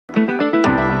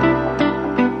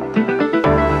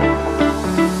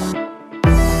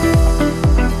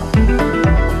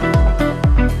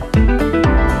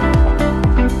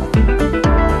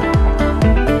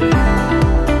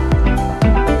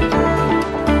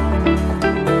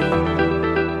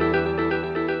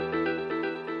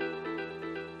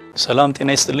ሰላም ጤና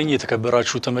ይስጥልኝ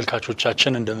የተከበራችሁ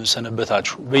ተመልካቾቻችን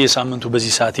እንደምንሰነበታችሁ በየሳምንቱ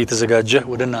በዚህ ሰዓት የተዘጋጀ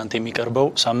ወደ እናንተ የሚቀርበው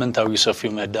ሳምንታዊ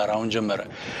ሰፊው ምህዳር አሁን ጀመረ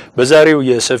በዛሬው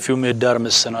የሰፊው ምህዳር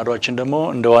መሰናዷችን ደግሞ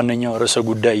እንደ ዋነኛው ርዕሰ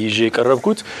ጉዳይ ይዤ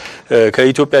የቀረብኩት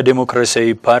ከኢትዮጵያ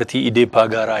ዴሞክራሲያዊ ፓርቲ ኢዴፓ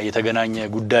ጋራ የተገናኘ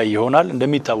ጉዳይ ይሆናል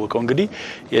እንደሚታወቀው እንግዲህ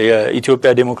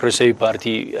የኢትዮጵያ ዴሞክራሲያዊ ፓርቲ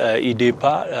ኢዴፓ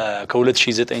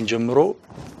ከ2009 ጀምሮ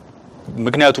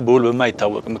ምክንያቱ በውል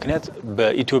በማይታወቅ ምክንያት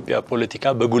በኢትዮጵያ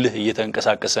ፖለቲካ በጉልህ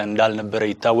እየተንቀሳቀሰ እንዳልነበረ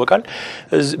ይታወቃል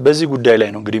በዚህ ጉዳይ ላይ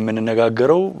ነው እንግዲህ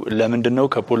የምንነጋገረው ለምንድነው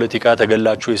ከፖለቲካ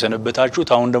ተገላችሁ የሰነበታችሁት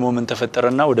አሁን ደግሞ ምን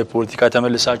ተፈጠረና ወደ ፖለቲካ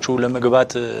ተመልሳችሁ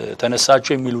ለመግባት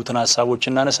ተነሳችሁ የሚሉትን ሐሳቦች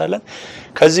እናነሳለን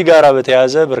ከዚህ ጋር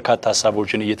በተያያዘ በርካታ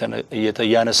ሐሳቦችን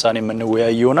እያነሳን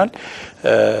የምንወያይ ይሆናል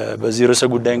በዚህ ርዕሰ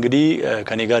ጉዳይ እንግዲህ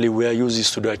ከኔ ጋር ሊወያዩ እዚህ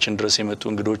ስቱዲዮአችን ድረስ የመጡ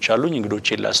እንግዶች አሉኝ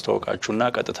እንግዶቼን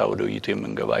ላስተዋውቃችሁና ቀጥታ ወደ ውይይቱ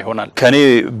የምንገባ ይሆናል ከኔ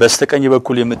በስተቀኝ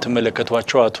በኩል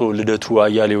የምትመለከቷቸው አቶ ልደቱ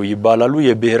አያሌው ይባላሉ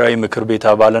የብሔራዊ ምክር ቤት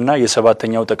አባልና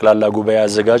የሰባተኛው ጠቅላላ ጉባኤ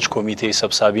አዘጋጅ ኮሚቴ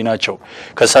ሰብሳቢ ናቸው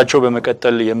ከሳቸው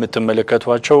በመቀጠል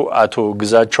የምትመለከቷቸው አቶ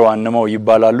ግዛቸው አንማው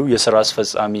ይባላሉ የሥራ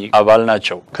አስፈጻሚ አባል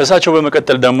ናቸው ከሳቸው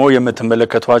በመቀጠል ደግሞ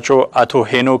የምትመለከቷቸው አቶ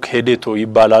ሄኖክ ሄዴቶ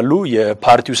ይባላሉ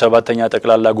የፓርቲው ሰባተኛ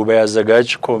ጠቅላላ ጉባኤ አዘጋጅ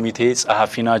ኮሚቴ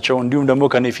ጸሐፊ ናቸው እንዲሁም ደግሞ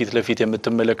ከኔ ፊት ለፊት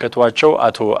የምትመለከቷቸው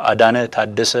አቶ አዳነ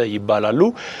ታደሰ ይባላሉ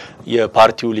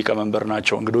የፓርቲው ሊቀመንበር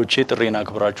ናቸው እንግዶቼ ጥሪና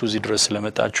አክብራችሁ እዚህ ድረስ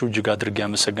ስለመጣችሁ እጅግ አድርጌ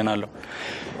አመሰግናለሁ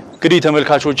እንግዲህ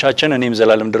ተመልካቾቻችን እኔም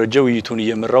ዘላለም ደረጀ ውይይቱን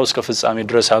እየመራው እስከ ፍጻሜ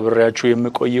ድረስ አብሬያችሁ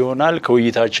የምቆይ ይሆናል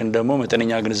ከውይይታችን ደግሞ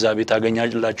መጠነኛ ግንዛቤ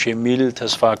ታገኛላችሁ የሚል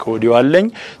ተስፋ ከወዲው አለኝ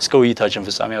እስከ ውይይታችን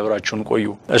ፍጻሜ አብራችሁን ቆዩ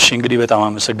እሺ እንግዲህ በጣም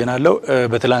አመሰግናለሁ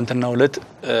በትላንትናው ዕለት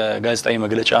ጋዜጣዊ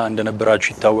መግለጫ እንደነበራችሁ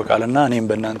ይታወቃልና እኔም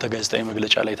በእናንተ ጋዜጣዊ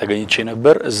መግለጫ ላይ ተገኝቼ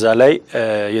ነበር እዛ ላይ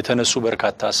የተነሱ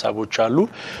በርካታ ሐሳቦች አሉ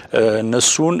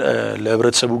እነሱን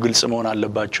ለህብረተሰቡ ግልጽ መሆን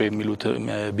አለባቸው የሚሉት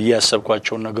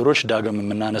በያሰብኳቸው ነገሮች ዳግም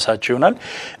የምናነሳቸው ይሆናል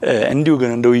እንዲሁ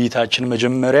ግን እንደ ውይይታችን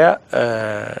መጀመሪያ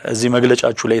እዚህ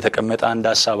መግለጫችሁ ላይ ተቀመጠ አንድ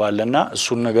ሐሳብ አለና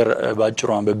እሱን ነገር ባጭሩ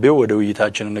አንብቤው ወደ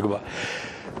ውይይታችን እንግባ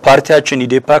ፓርቲያችን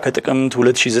ኢዴፓ ከጥቅምት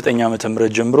 2009 ዓመተ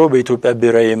ምህረት ጀምሮ በኢትዮጵያ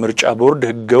ብሔራዊ የምርጫ ቦርድ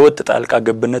ህገወጥ ጣልቃ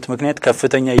ገብነት ምክንያት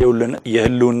ከፍተኛ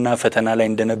የህልውና ፈተና ላይ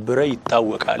እንደነበረ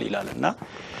ይታወቃል ይላልና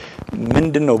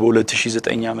ምንድነው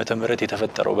በ2009 ዓመተ ምህረት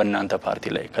የተፈጠረው በእናንተ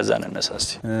ፓርቲ ላይ ከዛ ነነሳስ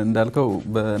እንዳልከው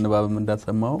በንባብም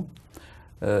እንዳሰማው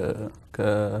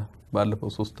ባለፈው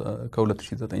 3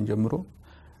 ከ2009 ጀምሮ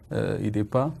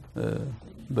ኢዴፓ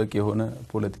በቂ የሆነ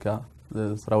ፖለቲካ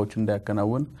ስራዎች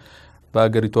እንዳያከናውን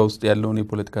በሀገሪቱ ውስጥ ያለውን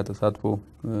የፖለቲካ ተሳትፎ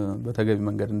በተገቢ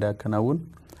መንገድ እንዳያከናውን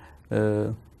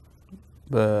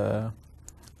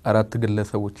በአራት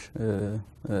ግለሰቦች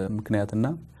ምክንያትና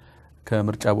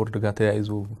ከምርጫ ቦርድ ጋር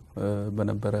ተያይዞ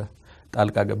በነበረ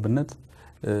ጣልቃ ገብነት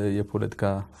የፖለቲካ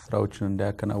ስራዎችን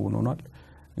እንዳያከናውን ሆኗል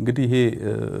እንግዲህ ይሄ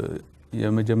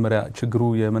የመጀመሪያ ችግሩ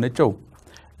የመነጨው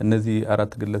እነዚህ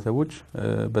አራት ግለሰቦች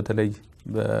በተለይ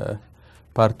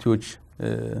በፓርቲዎች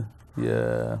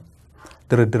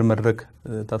የድርድር መድረክ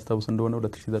ታስታውስ እንደሆነ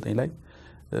 2009 ላይ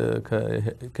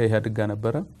ከኢህአዴግ ጋር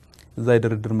ነበረ እዛ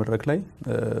የድርድር መድረክ ላይ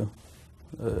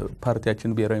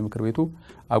ፓርቲያችን ብሔራዊ ምክር ቤቱ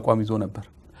አቋም ይዞ ነበር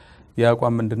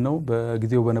የአቋም ምንድነው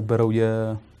በጊዜው በነበረው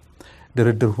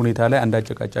የድርድር ሁኔታ ላይ አንድ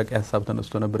አጨቃጫቂ ሐሳብ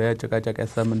ተነስቶ ነበር ያ አጨቃጫቂ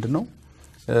ሐሳብ ምንድነው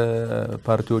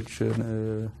ፓርቲዎች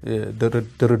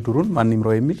ድርድሩን ማን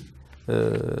ይምራው የሚል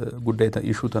ጉዳይ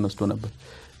ኢሹ ተነስቶ ነበር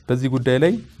በዚህ ጉዳይ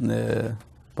ላይ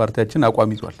ፓርቲያችን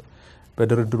አቋም ይዟል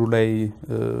በድርድሩ ላይ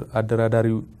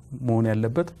አደራዳሪው መሆን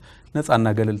ያለበት ነፃና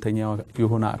ገለልተኛ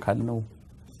የሆነ አካል ነው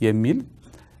የሚል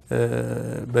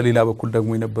በሌላ በኩል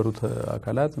ደግሞ የነበሩት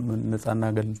አካላት ነፃና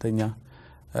ገለልተኛ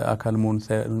አካል መሆን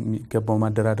የሚገባው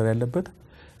ማደራደር ያለበት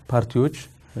ፓርቲዎች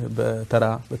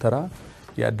በተራ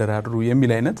ያደራድሩ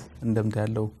የሚል አይነት እንደምታ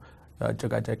ያለው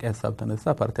አጨቃጫቂ ሐሳብ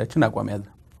ተነሳ ፓርቲያችን አቋም ያዘ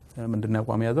ምንድነው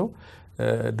አቋም ያዘው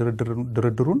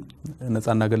ድርድሩን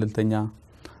ነፃና ገለልተኛ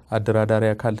አደራዳሪ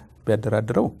አካል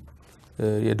ቢያደራድረው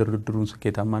የድርድሩን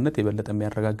ስኬታማነት የበለጠ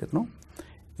የሚያረጋግጥ ነው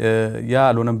ያ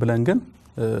አልሆነም ብለን ግን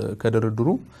ከድርድሩ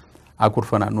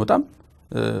አኩርፈን አንወጣም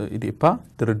ኢዴፓ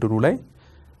ድርድሩ ላይ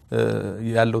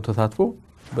ያለው ተሳትፎ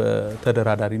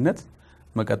በተደራዳሪነት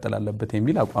መቀጠል አለበት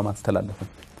የሚል አቋም አስተላለፈ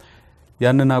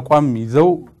ያንን አቋም ይዘው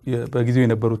በጊዜው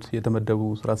የነበሩት የተመደቡ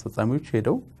ስራ አስፈጻሚዎች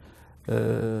ሄደው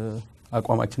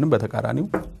አቋማችንን በተቃራኒው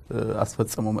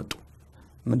አስፈጽመው መጡ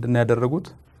ምንድነው ያደረጉት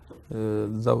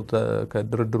እዛው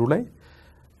ከድርድሩ ላይ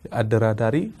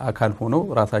አደራዳሪ አካል ሆነው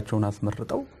ራሳቸውን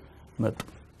አስመርጠው መጡ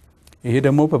ይሄ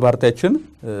ደግሞ በፓርቲያችን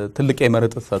ትልቅ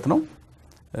የመረጥ ጥሰት ነው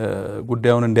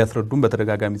ጉዳዩን እንዲያስረዱን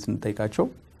በተደጋጋሚ ስንጠይቃቸው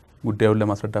ጉዳዩን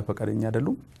ለማስረዳት ፈቃደኛ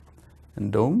አይደሉም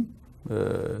እንደውም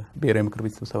ብሔራዊ ምክር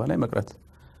ቤት ስብሰባ ላይ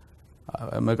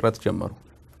መቅረት ጀመሩ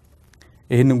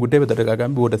ይሄንን ጉዳይ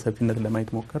በተደጋጋሚ ወደ ሰፊነት ለማየት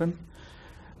ሞከረን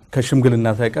ከሽምግልና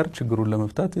ሳይቀር ችግሩን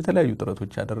ለመፍታት የተለያዩ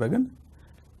ጥረቶች ያደረገን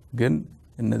ግን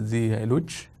እነዚህ ኃይሎች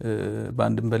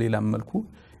በአንድም በሌላም መልኩ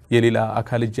የሌላ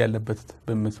አካል እጅ ያለበት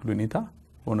በሚመስል ሁኔታ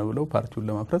ሆነ ብለው ፓርቲውን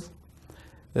ለማፍረስ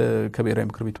ከብሔራዊ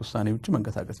ምክር ቤት ውሳኔ ውጭ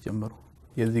መንቀሳቀስ ጀመሩ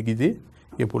የዚህ ጊዜ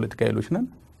የፖለቲካ ኃይሎች ነን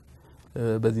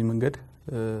በዚህ መንገድ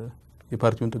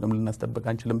የፓርቲውን ጥቅም ልናስጠብቅ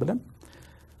አንችልም ብለን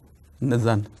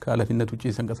እነዛን ከኃላፊነት ውጪ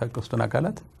የተንቀሳቀሱትን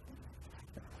አካላት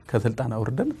ከስልጣን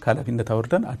አውርደን ከኃላፊነት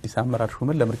አውርደን አዲስ አመራር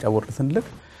ሹመን ለምርጫ ቦርድ ስንልክ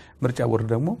ምርጫ ቦርድ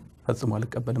ደግሞ ፈጽሞ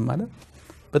አልቀበልም ማለት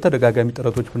በተደጋጋሚ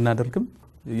ጥረቶች ብናደርግም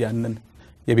ያንን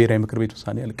የብሔራዊ ምክር ቤት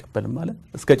ውሳኔ አልቀበልም ማለት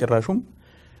እስከ ጭራሹም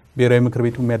ብሔራዊ ምክር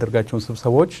ቤቱ የሚያደርጋቸውን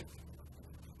ስብሰባዎች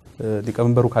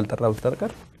ሊቀመንበሩ ካልጠራ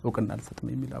በስተቀር እውቅና አልሰጥም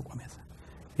የሚል አቋም ያዘ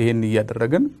ይሄን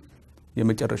እያደረገን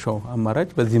የመጨረሻው አማራጭ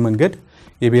በዚህ መንገድ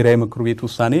የብሔራዊ ምክር ቤት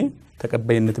ውሳኔ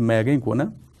ተቀባይነት የማያገኝ ከሆነ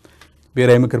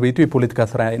ብሔራዊ ምክር ቤቱ የፖለቲካ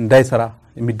ስራ እንዳይሰራ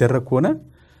የሚደረግ ከሆነ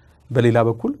በሌላ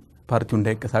በኩል ፓርቲው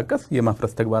እንዳይቀሳቀስ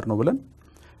የማፍረስ ተግባር ነው ብለን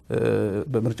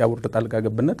በምርጫ ቦርድ ጣልቃ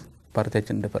ገብነት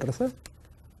ፓርቲያችን እንደፈረሰ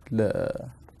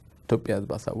ለኢትዮጵያ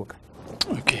ሕዝብ አሳወቀ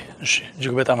ኦኬ እሺ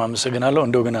እጅግ በጣም አመሰግናለሁ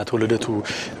እንደው ገና ተወለደቱ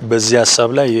በዚህ ሐሳብ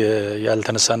ላይ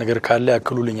ያልተነሳ ነገር ካለ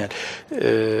ያክሉልኛል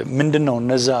ምንድነው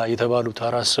እነዛ የተባሉት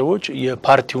አራት ሰዎች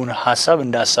የፓርቲውን ሐሳብ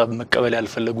እንደ ሐሳብ መቀበል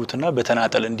ያልፈለጉትና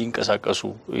በተናጠል እንዲንቀሳቀሱ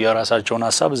የራሳቸውን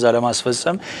ሐሳብ እዛ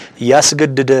ለማስፈጸም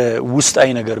ያስገደደ ውስጣዊ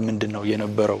ነገር ምንድነው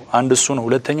የነበረው አንድ እሱ ነው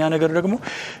ሁለተኛ ነገር ደግሞ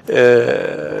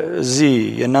እዚህ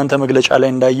የናንተ መግለጫ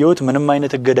ላይ እንዳየሁት ምንም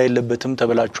አይነት እገዳ የለበትም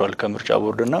ተብላችኋል ከምርጫ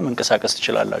ቦርድና መንቀሳቀስ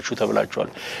ትችላላችሁ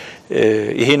ተብላችኋል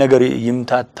ይሄ ነገር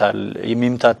ይምታታል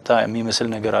የሚምታታ የሚመስል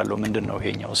ነገር አለው ምንድነው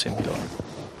ይሄኛው ሲምፕል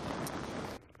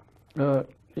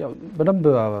ያው በደንብ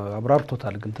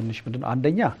አብራርቶታል ግን ትንሽ ምንድነው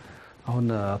አንደኛ አሁን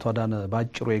አቶ አዳነ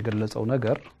ባጭሩ የገለጸው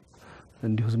ነገር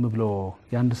እንዲሁ ዝም ብሎ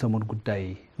ያንድ ሰሞን ጉዳይ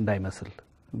እንዳይመስል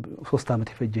 3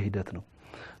 አመት የፈጀ ሂደት ነው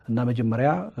እና መጀመሪያ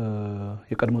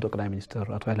የቀድሞ ጠቅላይ ሚኒስትር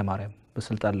አቶ ኃይለማርያም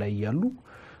በስልጣን ላይ ያሉ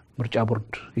ምርጫ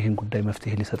ቦርድ ይሄን ጉዳይ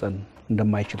መፍትሄ ሊሰጠን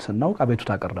እንደማይችል ስናውቅ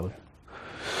አቤቱታ አቀረብን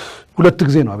ሁለት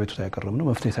ጊዜ ነው አቤቱታ ያቀረብነው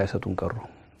መፍትሄ ሳይሰጡን ቀሩ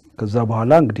ከዛ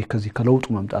በኋላ እንግዲህ ከዚህ ከለውጡ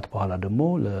መምጣት በኋላ ደግሞ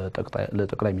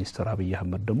ለጠቅላይ ሚኒስትር አብይ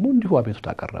አህመድ ደግሞ እንዲሁ አቤቱታ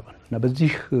አቀረብን እና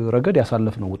በዚህ ረገድ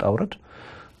ያሳለፍነው ውጣ ውረድ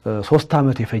 3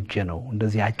 አመት የፈጀ ነው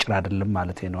እንደዚህ አጭር አይደለም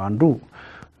ማለት ነው አንዱ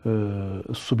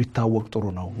እሱ ቢታወቅ ጥሩ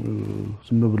ነው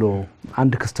ዝም ብሎ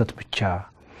አንድ ክስተት ብቻ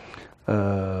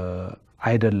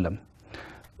አይደለም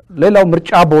ሌላው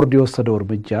ምርጫ ቦርድ የወሰደው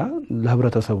እርምጃ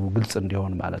ለህብረተሰቡ ግልጽ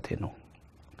እንዲሆን ማለት ነው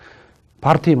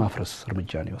ፓርቲ ማፍረስ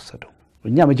እርምጃ ነው የወሰደው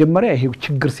እኛ መጀመሪያ ይሄ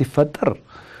ችግር ሲፈጠር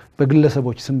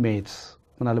በግለሰቦች ስሜት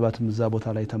ምናልባትም እዛ ቦታ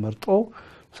ላይ ተመርጦ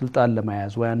ስልጣን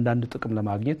ለማያዝ ወይ አንዳንድ ጥቅም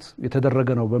ለማግኘት የተደረገ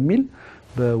ነው በሚል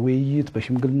በውይይት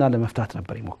በሽምግልና ለመፍታት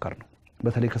ነበር ይሞከርነው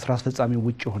በተለይ ከስራ አስፈጻሚ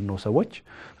ውጪ ሆነው ሰዎች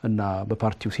እና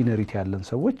በፓርቲው ሲኒሪቲ ያለን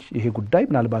ሰዎች ይሄ ጉዳይ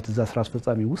ምናልባት እዛ ስራ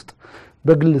አስፈጻሚ ውስጥ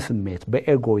በግል ስሜት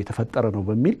በኤጎ የተፈጠረ ነው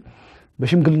በሚል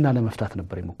በሽምግልና ለመፍታት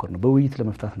ነበር ይሞከርነው በውይይት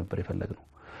ለመፍታት ነበር የፈለግነው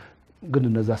ግን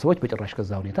እነዛ ሰዎች በጭራሽ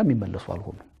ከዛ ሁኔታ የሚመለሱ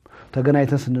አልሆኑም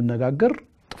ተገናኝተን ስንነጋገር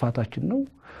ጥፋታችን ነው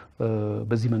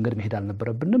በዚህ መንገድ መሄድ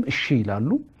አልነበረብንም እሺ ይላሉ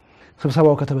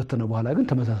ስብሰባው ከተበተነ በኋላ ግን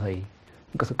ተመሳሳይ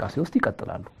እንቅስቃሴ ውስጥ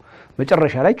ይቀጥላሉ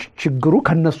መጨረሻ ላይ ችግሩ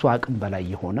ከነሱ አቅም በላይ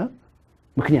የሆነ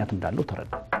ምክንያት እንዳለው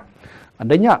ተረዳ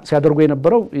አንደኛ ሲያደርጉ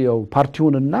የነበረው ያው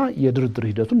ፓርቲውንና የድርድር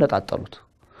ሂደቱን ነጣጣሉት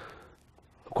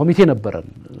ኮሚቴ ነበረን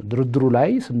ድርድሩ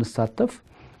ላይ ስንሳተፍ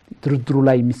ድርድሩ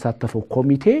ላይ የሚሳተፈው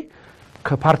ኮሚቴ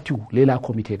ከፓርቲው ሌላ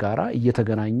ኮሚቴ ጋራ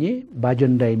እየተገናኘ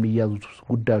በአጀንዳ የሚያዙ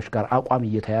ጉዳዮች ጋር አቋም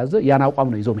እየተያዘ ያን አቋም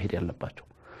ነው ይዘው መሄድ ያለባቸው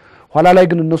ኋላ ላይ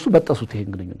ግን እነሱ በጠሱት ይሄን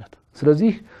ግንኙነት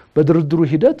ስለዚህ በድርድሩ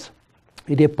ሂደት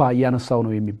ኢዴፓ ያነሳው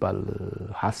ነው የሚባል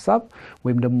ሐሳብ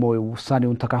ወይም ደግሞ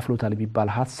ውሳኔውን ተካፍሎታል የሚባል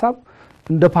ሐሳብ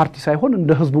እንደ ፓርቲ ሳይሆን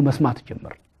እንደ ህዝቡ መስማት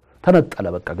ጀመረ ተነጠለ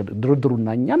በቃ ድርድሩና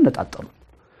እኛን ነጣጣሉ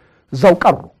እዛው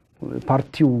ቀሩ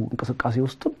ፓርቲው እንቅስቃሴ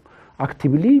ውስጥም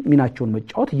አክቲቭሊ ሚናቸውን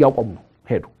መጫወት ያቆሙ ነው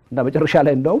ሄዱ እና መጨረሻ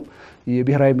ላይ እንደው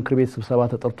የብሔራዊ ምክር ቤት ስብሰባ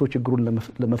ተጠርቶ ችግሩን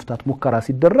ለመፍታት ሙከራ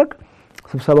ሲደረግ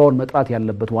ስብሰባውን መጥራት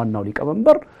ያለበት ዋናው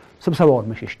ሊቀመንበር ስብሰባውን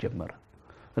መሸሽ ጀመረ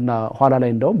እና ኋላ ላይ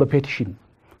እንደው በፔቲሽን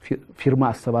ፊርማ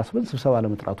አሰባስበን ስብሰባ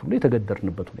ለመጥራት ሁሉ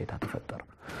የተገደርንበት ሁኔታ ተፈጠረ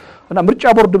እና ምርጫ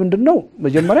ቦርድ ምንድነው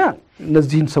መጀመሪያ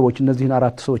እነዚህን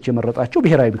አራት ሰዎች የመረጣቸው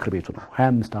ብሔራዊ ምክር ቤቱ ነው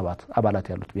 25 አባላት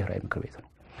ያሉት ብሔራዊ ምክር ቤት ነው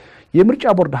የምርጫ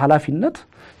ቦርድ ኃላፊነት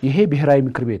ይሄ ብሔራዊ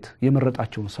ምክር ቤት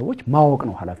የመረጣቸውን ሰዎች ማወቅ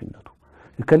ነው ኃላፊነቱ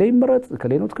ከሌ ይመረጥ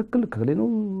ከሌ ነው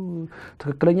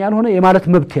ትክክለኛ ያልሆነ የማለት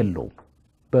መብት የለው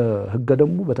በህገ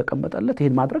ደሙ በተቀመጠለት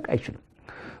ይሄን ማድረግ አይችልም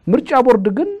ምርጫ ቦርድ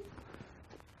ግን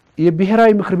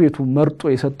የብሔራዊ ምክር ቤቱ መርጦ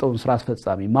የሰጠውን ስራ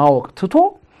አስፈጻሚ ማወቅ ትቶ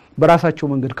በራሳቸው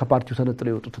መንገድ ከፓርቲው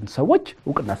ተነጥለው የወጡትን ሰዎች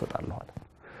እውቅና ሰጣለሁ አለ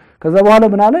ከዛ በኋላ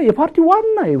ምን አለ የፓርቲው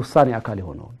ዋና የውሳኔ አካል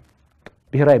የሆነው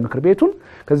ብሔራዊ ምክር ቤቱን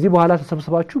ከዚህ በኋላ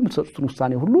ተሰብስባችሁ የምትሰጡትን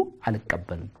ውሳኔ ሁሉ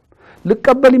አልቀበልም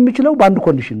ልቀበል የሚችለው በአንድ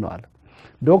ኮንዲሽን ነው አለ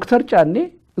ዶክተር ጫኔ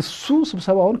እሱ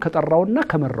ስብሰባውን ከጠራውና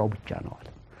ከመራው ብቻ ነው አለ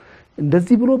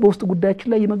እንደዚህ ብሎ በውስጥ ጉዳያችን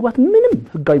ላይ የመግባት ምንም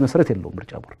ህጋዊ መሰረት የለውም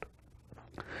ምርጫ ቦርድ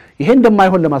ይሄ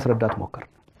እንደማይሆን ለማስረዳት ሞከር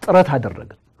ጥረት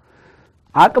አደረገ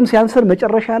አቅም ሲያንሰር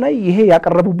መጨረሻ ላይ ይሄ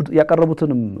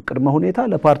ያቀረቡትንም ቅድመ ሁኔታ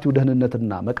ለፓርቲው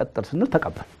ደህንነትና መቀጠል ስንል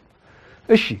ተቀበል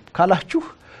እሺ ካላችሁ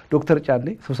ዶክተር ጫኔ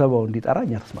ስብሰባውን እንዲጠራ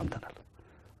እኛ ተስማምተናል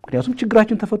ምክንያቱም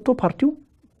ችግራችን ተፈቶ ፓርቲው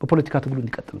በፖለቲካ ትግሉ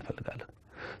እንዲቀጥል እንፈልጋለን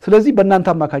ስለዚህ በእናንተ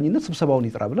አማካኝነት ስብሰባውን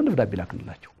ይጥራ ብለን ደብዳቤ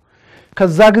ላክንላቸው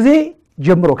ከዛ ጊዜ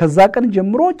ጀምሮ ከዛ ቀን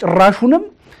ጀምሮ ጭራሹንም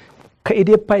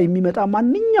ከኢዴፓ የሚመጣ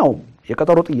ማንኛውም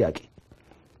የቀጠሮ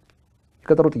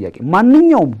ጥያቄ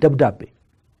ማንኛውም ደብዳቤ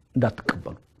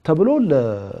እንዳትቀበሉ ተብሎ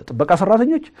ለጥበቃ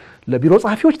ሰራተኞች ለቢሮ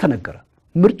ጸሐፊዎች ተነገረ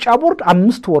ምርጫ ቦርድ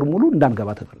 5 ወር ሙሉ እንዳንገባ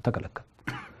ተከለከለ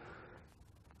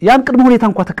ያን ቅድመ ሁኔታ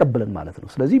እንኳን ተቀበለን ማለት ነው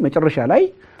ስለዚህ መጨረሻ ላይ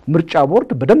ምርጫ ቦርድ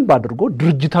በደንብ አድርጎ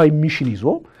ድርጅታዊ ሚሽን ይዞ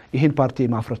ይሄን ፓርቲ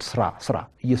ማፍረት ስራ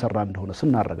እየሰራ እንደሆነ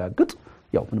ስናረጋግጥ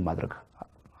ያው ምን ማድረግ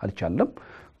አልቻለም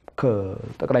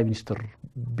ከጠቅላይ ሚኒስትር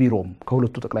ቢሮም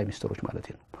ከሁለቱ ጠቅላይ ሚኒስትሮች ማለት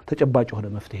ነው ተጨባጭ ሆነ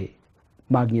መፍትሄ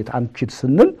ማግኘት አንችል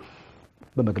ስንል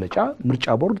በመግለጫ ምርጫ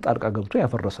ቦርድ ጣልቃ ገብቶ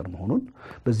ያፈረሰን መሆኑን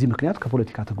በዚህ ምክንያት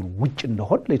ከፖለቲካ ትግሉ ውጭ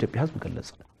እንደሆነ ለኢትዮጵያ ሕዝብ ገለጸ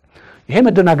ይሄ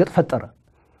መደናገጥ ፈጠረ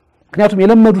ምክንያቱም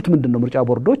የለመዱት ምንድነው ምርጫ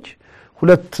ቦርዶች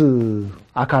ሁለት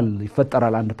አካል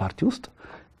ይፈጠራል አንድ ፓርቲ ውስጥ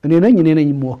እኔ ነኝ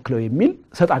የምወክለው የሚል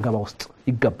ሰጣ ገባ ውስጥ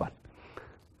ይገባል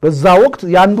በዛ ወቅት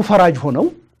ያንዱ ፈራጅ ሆነው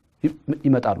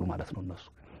ይመጣሉ ማለት ነው እነሱ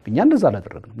እኛ እንደዛ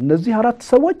አላደረግንም እነዚህ አራት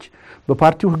ሰዎች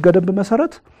በፓርቲው ህገ ደንብ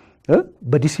መሰረት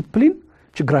በዲሲፕሊን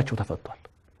ችግራቸው ተፈቷል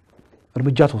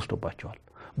እርምጃ ተወስዶባቸዋል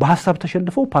በሐሳብ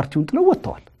ተሸንፈው ፓርቲውን ጥለው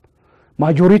ወጥተዋል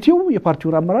ማጆሪቲው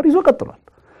የፓርቲውን አመራር ይዞ ቀጥሏል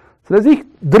ስለዚህ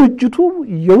ድርጅቱ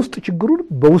የውስጥ ችግሩን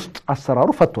በውስጥ አሰራሩ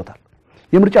ፈቶታል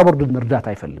የምርጫ ቦርድን እርዳታ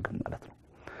አይፈልግም ማለት ነው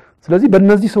ስለዚህ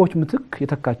በእነዚህ ሰዎች ምትክ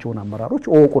የተካቸውን አመራሮች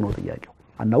ኦቆ ነው ጥያቄው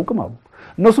አናውቅም አሉ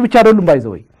እነሱ ብቻ አይደሉም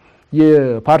ባይዘው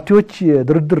የፓርቲዎች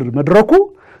የድርድር መድረኩ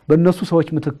በእነሱ ሰዎች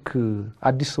ምትክ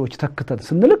አዲስ ሰዎች ተከተል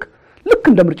ስንልክ ልክ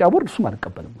እንደ ምርጫ ቦርድ እሱ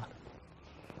ማለቀበልም ማለት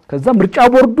ከዛ ምርጫ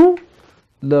ቦርዱ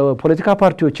ለፖለቲካ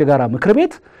ፓርቲዎች የጋራ ምክር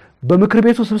ቤት በምክር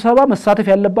ቤቱ ስብሰባ መሳተፍ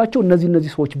ያለባቸው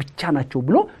እነዚህ ሰዎች ብቻ ናቸው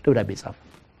ብሎ ደብዳቤ ጻፈ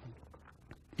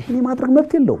ይሄ ማድረግ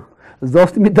መብት የለውም እዛ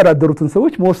ውስጥ የሚደራደሩትን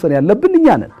ሰዎች መወሰን ያለብን እኛ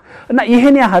ነን እና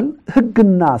ይሄን ያህል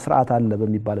ህግና ስርዓት አለ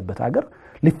በሚባልበት ሀገር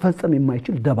ሊፈጸም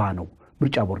የማይችል ደባ ነው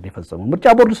ምርጫ ቦርድ የፈጸመው ምርጫ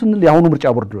ቦርድ ስንል ያሁኑ ምርጫ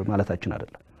ቦርድ ማለታችን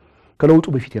አይደለም ከለውጡ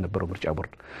በፊት የነበረው ምርጫ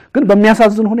ቦርድ ግን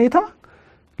በሚያሳዝን ሁኔታ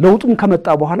ለውጡም ከመጣ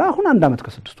በኋላ አሁን 1 ዓመት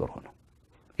ከ6 ወር ሆነ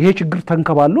ይሄ ችግር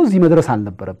ተንከባሎ እዚህ መድረስ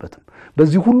አልነበረበትም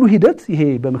በዚህ ሁሉ ሂደት ይሄ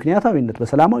በምክንያታዊነት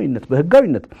በሰላማዊነት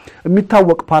በህጋዊነት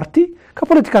የሚታወቅ ፓርቲ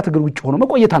ከፖለቲካ ትግል ውጭ ሆኖ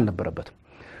መቆየት አልነበረበትም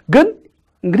ግን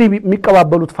እንግዲህ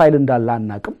የሚቀባበሉት ፋይል እንዳለ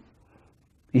አናቅም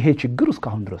ይሄ ችግር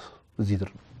እስካሁን ድረስ እዚህ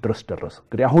ድረስ ደረሰ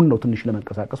እንግዲህ አሁን ነው ትንሽ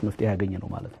ለመንቀሳቀስ መፍትሄ ያገኘ ነው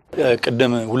ማለት ነው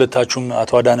ቀደም ሁለታችሁም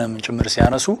አቶ አዳነም ጭምር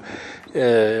ሲያነሱ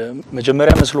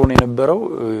መጀመሪያ መስሎን የነበረው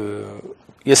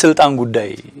የስልጣን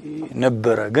ጉዳይ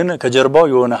ነበረ ግን ከጀርባው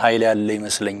የሆነ ኃይል ያለ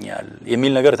ይመስለኛል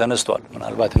የሚል ነገር ተነስቷል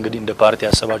ምናልባት እንግዲህ እንደ ፓርቲ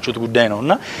ያሰባችሁት ጉዳይ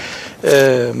ነውና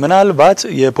ምናልባት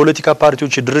የፖለቲካ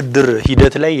ፓርቲዎች ድርድር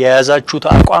ሂደት ላይ የያዛችሁት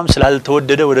አቋም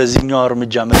ስላልተወደደ ወደዚህኛው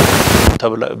እርምጃ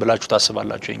ብላችሁ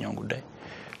ታስባላችሁ የኛው ጉዳይ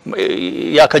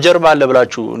ያ ከጀርባ አለ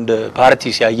ብላችሁ እንደ ፓርቲ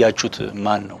ሲያያችሁት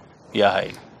ማን ነው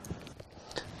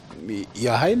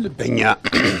ያ ኃይል በእኛ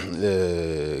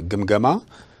ግምገማ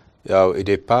ያው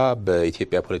ኢዴፓ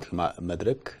በኢትዮጵያ ፖለቲካ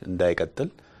መድረክ እንዳይቀጥል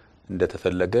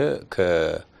እንደተፈለገ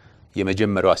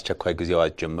ከየመጀመሪያው አስቸኳይ ጊዜ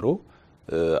አዋጅ ጀምሮ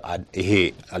ይሄ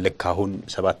አለካሁን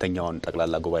 7ኛውን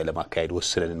ጠቅላላ ጉባኤ ለማካሄድ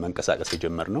ወስነን መንቀሳቀስ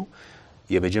የጀመርነው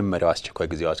የመጀመሪያው አስቸኳይ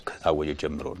ጊዜ አዋጅ ከታወጀ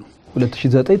ጀምሮ ነው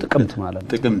 2009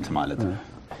 ጥቅምት ማለት ነው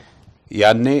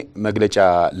ያኔ መግለጫ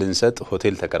ልንሰጥ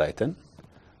ሆቴል ተከራይተን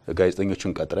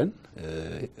ጋዜጠኞችን ቀጥረን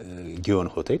ጊዮን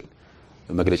ሆቴል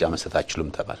መግለጫ መስጠት አችሉም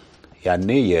ተባል ያኔ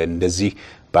እንደዚህ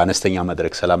በአነስተኛ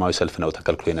መድረክ ሰላማዊ ሰልፍ ነው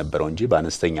ተከልክሎ የነበረው እንጂ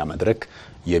በአነስተኛ መድረክ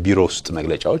የቢሮ ውስጥ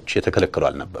መግለጫዎች የተከለከሉ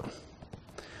አልነበሩ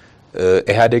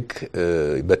ኢህአዴግ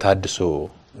በታድሶ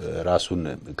ራሱን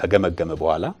ከገመገመ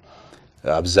በኋላ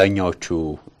አብዛኛዎቹ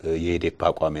የኢዴፓ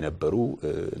አቋም የነበሩ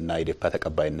እና ኢዴፓ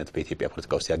ተቀባይነት በኢትዮጵያ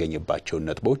ፖለቲካ ውስጥ ያገኘባቸው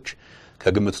ነጥቦች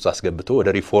ከግምት ውስጥ አስገብቶ ወደ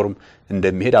ሪፎርም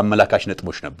እንደሚሄድ አመላካች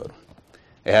ነጥቦች ነበሩ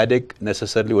ኢህአዴግ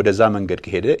ነሰሰርሊ ወደዛ መንገድ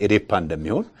ከሄደ ኢዴፓ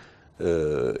እንደሚሆን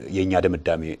የኛ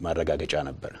ደምዳሜ ማረጋገጫ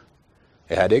ነበር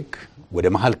ኢህአዴግ ወደ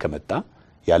መሃል ከመጣ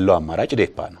ያለው አማራጭ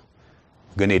ኢዴፓ ነው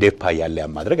ግን ኢዴፓ ያለ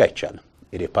ማድረግ አይቻልም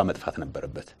ኢዴፓ መጥፋት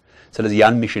ነበረበት ስለዚህ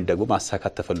ያን ሚሽን ደግሞ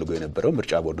ማሳካት ተፈልጎ የነበረው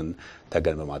ምርጫ ቦርድን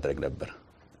ተገን በማድረግ ነበር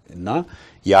እና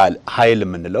ያ ኃይል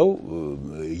ምንለው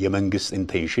የመንግስት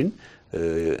ኢንቴንሽን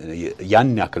ያን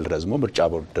ያክል ረዝሞ ምርጫ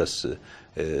ቦርድ ድረስ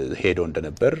ሄዶ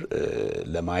እንደነበር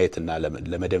ለማየትና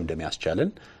ለመደምደም ያስቻለን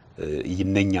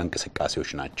ይነኛ እንቅስቃሴዎች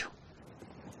ናቸው።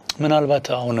 ምናልባት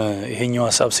አሁን ይሄኛው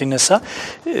ሐሳብ ሲነሳ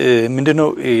ምንድነው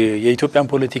የኢትዮጵያን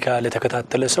ፖለቲካ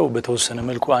ለተከታተለ ሰው በተወሰነ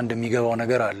መልኩ አንድ የሚገባው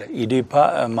ነገር አለ። ኢዴፓ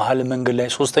መሀል መንገድ ላይ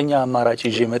ሶስተኛ አማራጭ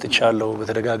ይዤ መጥቻለሁ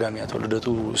በተደጋጋሚ አቶ ልደቱ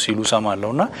ሲሉ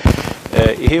ሰማለውና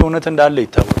ይሄ እውነት እንዳለ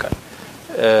ይታወቃል።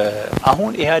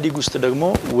 አሁን ኢህአዴግ ውስጥ ደግሞ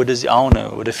ወደዚህ አሁን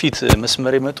ወደፊት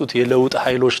መስመር የመጡት የለውጥ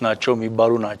ኃይሎች ናቸው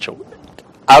የሚባሉ ናቸው።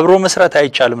 አብሮ መስራት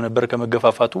አይቻልም ነበር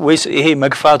ከመገፋፋቱ ወይስ ይሄ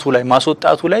መግፋቱ ላይ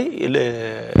ማስወጣቱ ላይ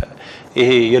ይሄ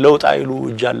የለውጥ ኃይሉ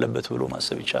እጅ አለበት ብሎ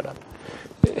ማሰብ ይቻላል?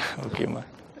 ኦኬ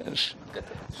እሺ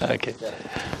ኦኬ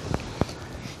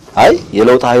አይ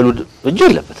የለውጥ ኃይሉ እጅ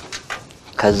አለበት።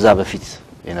 ከዛ በፊት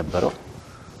የነበረው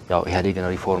ያው ኢህአዴግን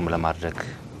ሪፎርም ለማድረግ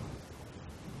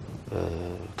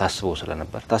ታስቦ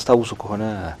ስለነበር ታስታውሱ ከሆነ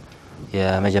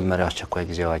የመጀመሪያው አስቸኳይ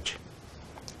ጊዜ አዋጅ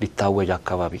ሊታወጅ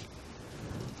አካባቢ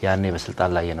ያኔ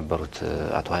በስልጣን ላይ የነበሩት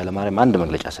አቶ ኃይለ ማርያም አንድ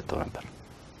መግለጫ ሰጥተው ነበር።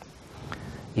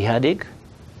 ኢህአዴግ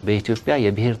በኢትዮጵያ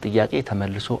የብሔር ጥያቄ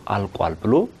ተመልሶ አልቋል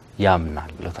ብሎ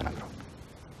ያምናል ብለው ተናግረው።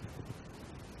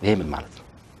 ይሄ ምን ማለት ነው?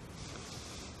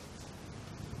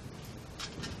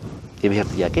 የብሔር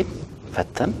ጥያቄ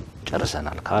ፈተን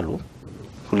ጨርሰናል ካሉ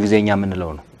ሁልጊዜኛ ምን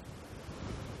ለው ነው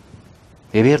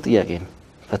የብሔር ጥያቄን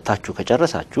ፈታችሁ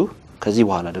ከጨረሳችሁ ከዚህ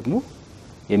በኋላ ደግሞ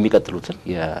የሚቀጥሉትን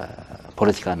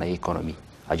የፖለቲካና የኢኮኖሚ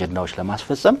አጀንዳዎች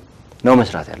ለማስፈጸም ነው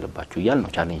መስራት ያለባችሁ ይያል ነው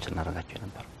ቻሌንጅ እናደርጋቸው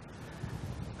ነበር።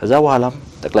 ከዛ በኋላም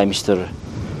ጠቅላይ ሚኒስትር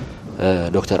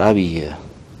ዶክተር አብይ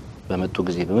በመጡ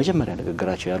ጊዜ በመጀመሪያ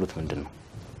ንግግራቸው ያሉት ምንድነው?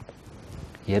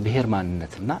 የብሔር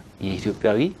ማንነትና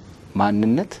የኢትዮጵያዊ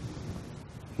ማንነት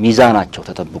ሚዛናቸው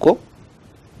ተጠብቆ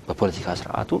በፖለቲካ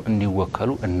ስርዓቱ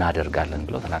እንዲወከሉ እናደርጋለን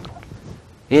ብለው ተናግረዋል።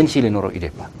 ይሄን ሲል ነው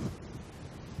ኢዴፓ።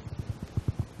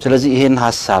 ስለዚህ ይሄን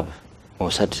ሐሳብ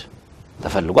መውሰድ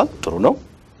ተፈልጓል። ጥሩ ነው።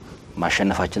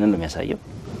 ማሸነፋችንን ነው የሚያሳየው።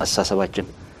 አስተሳሰባችን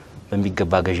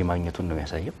በሚገባ ገዢ ማግኘቱን ነው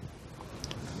የሚያሳየው።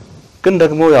 ግን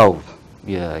ደግሞ ያው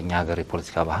የኛ ሀገር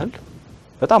የፖለቲካ ባህል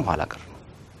በጣም ኋላ ቀር ነው።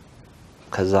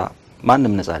 ከዛ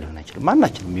ማንንም ነፃ ሊሆን አይችልም።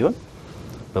 ማናችንም ቢሆን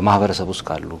በማህበረሰብ ውስጥ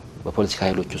ካሉ በፖለቲካ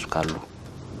ኃይሎች ውስጥ ካሉ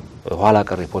ኋላ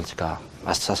ቀር የፖለቲካ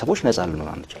አስተሳሰቦች ነፃ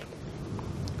ልንሆን አንችልም።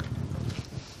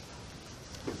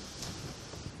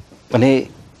 እኔ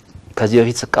ከዚህ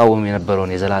በፊት ተቃወም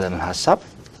የነበረውን የዘላለምን ሐሳብ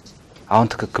አሁን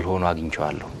ትክክል ሆኖ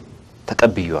አግኝቻለሁ፣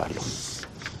 ተቀብዬዋለሁ።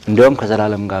 እንደውም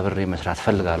ከዘላለም ጋር ብሬ መስራት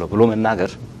ፈልጋለሁ ብሎ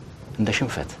መናገር እንደ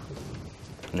ሽንፈት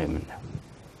ነው የምናየው።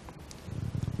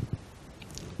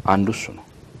 አንዱ እሱ ነው።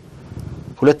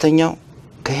 ሁለተኛው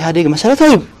ከኢህአዴግ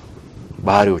መሰረታዊ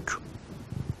ባህሪዎቹ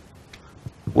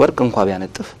ወርቅ እንኳን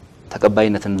ቢያነጥፍ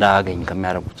ተቀባይነት እንዳያገኝ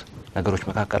ከሚያደርጉት ነገሮች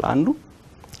መካከል አንዱ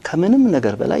ከምንም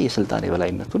ነገር በላይ የስልጣን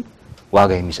የበላይነቱን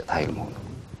ዋጋ የሚሰጥ ኃይል መሆኑ።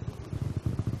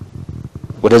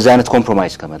 ወደዛ አይነት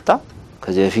ኮምፕሮማይዝ ከመጣ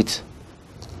ከዚህ በፊት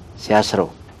ሲያስረው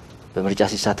በምርጫ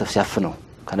ሲሳተፍ ሲያፍነው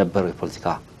ከነበረው የፖለቲካ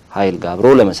ኃይል ጋር አብሮ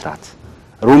ለመስራት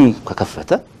ሩም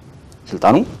ከከፈተ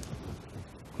ስልጣኑ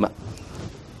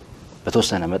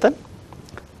በተወሰነ መጠን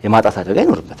የማጣት አደጋ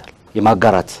ይኖርበታል።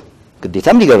 የማጋራት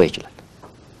ግዴታም ሊገባ ይችላል።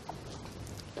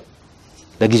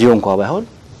 ለጊዜው እንኳን ባይሆን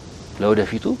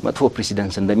ለወደፊቱ መጥፎ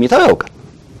ፕሬሲደንስ እንደሚታው ያውቃል።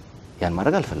 ያን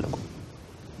ማድረግ አልፈለጉም።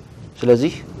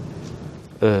 ስለዚህ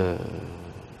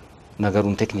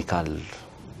ነገሩን ቴክኒካል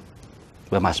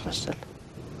በማስመሰል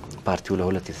ፓርቲው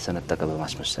ለሁለት የተሰነጠቀ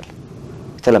በማስመሰል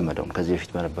የተለመደውን ከዚህ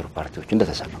በፊት በነበሩ ፓርቲዎች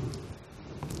እንደተሰራው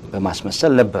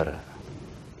በማስመሰል ነበር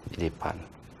ኢዴፓን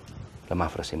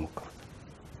ለማፍረስ የሞከሩት።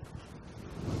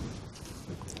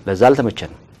 ለዛ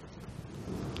አልተመቸንም።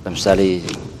 ለምሳሌ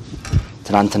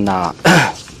ትናንትና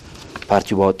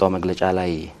ፓርቲው ባወጣው መግለጫ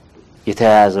ላይ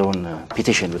የተያያዘውን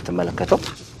ፒቲሽን ብትመለከተው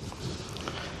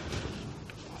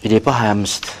ኢዴፓ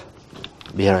 25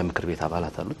 ብሔራዊ ምክር ቤት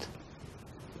አባላት አሉት።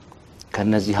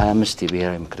 ከነዚህ 25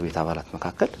 የብሔራዊ ምክር ቤት አባላት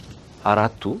መካከል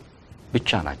 4ቱ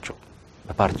ብቻ ናቸው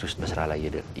በፓርቲው ውስጥ በስራ ላይ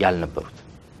ያልነበሩት።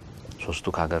 3ቱ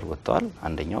ከሀገር ወጥተዋል፣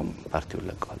 አንደኛው ፓርቲውን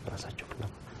ለቀዋል በራሳቸው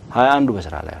ፍላጎት። 21ዱ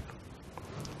በስራ ላይ አሉ።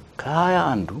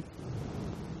 ከ21ዱ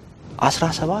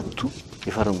 17ቱ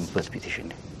የፈረሙበት ፒቲሽን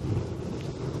ነው።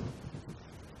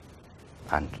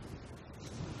 አንድ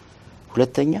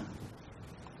ሁለተኛ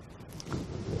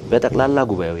በጠቅላላ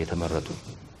ጉባኤው የተመረጡ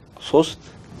 3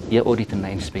 የኦዲት እና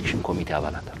ኢንስፔክሽን ኮሚቴ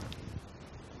አባላት አሉ።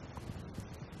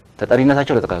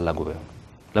 ተጠሪነታቸው ለጠቅላላ ጉባኤው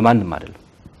ለማንም አይደለም።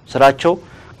 ስራቸው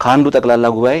ከአንዱ ጠቅላላ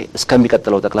ጉባኤ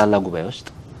እስከሚቀጥለው ጠቅላላ ጉባኤ ውስጥ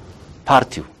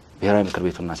ፓርቲው ብሔራዊ ምክር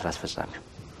ቤቱና ስራ አስፈጻሚው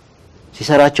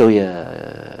ሲሰራቸው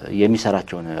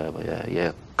የሚሰራቸው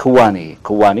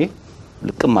የክዋኔ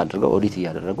ልቅም አድርገው ኦዲት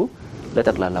እያደረጉ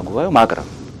ለጠቅላላ ጉባኤው ማቅረብ።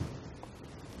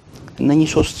 እነኚህ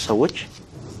ሶስት ሰዎች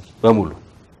በሙሉ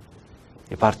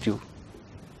የፓርቲው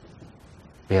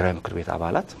ብሔራዊ ምክር ቤት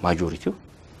አባላት ማጆሪቲው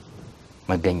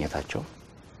መገኘታቸው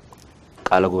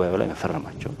ቃለ ጉባኤው ላይ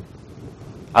መፈረማቸው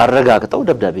አረጋግጠው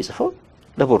ደብዳቤ ጽፈው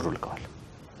ለቦርዱ ልከዋል።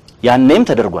 ያኔም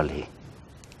ተደርጓል።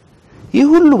 ይሄ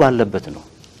ሁሉ ባለበት ነው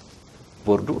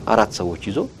ቦርዱ አራት ሰዎች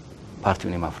ይዞ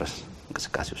ፓርቲውን የማፍረስ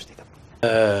እንቅስቃሴ ውስጥ ይገባል።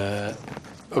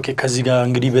 ኦኬ ከዚህ ጋር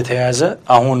እንግዲህ በተያያዘ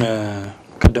አሁን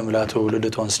ቀደም ላቶ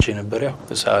ልደቱ አንስቼ ነበር ያው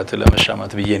ሰዓት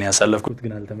ለመሻማት ብዬ ነው ያሳለፍኩት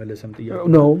ግን አልተመለሰም ጥያቄው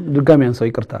ነው ድጋሚ አንሳው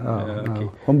ይቅርታ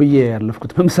ሆን ብዬ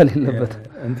ያለፍኩት መምሰል የለበት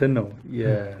እንትን ነው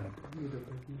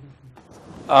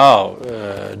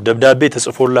ደብዳቤ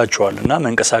ተጽፎላችኋልና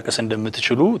መንቀሳቀስ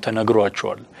እንደምትችሉ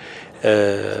ተነግሯችኋል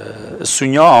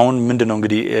እሱኛው አሁን ምንድነው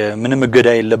እንግዲህ ምንም እገዳ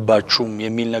የለባችሁም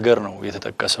የሚል ነገር ነው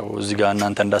የተጠቀሰው እዚህ ጋር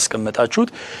እናንተ እንዳስቀመጣችሁት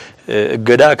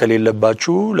እገዳ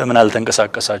ከሌለባችሁ ለምን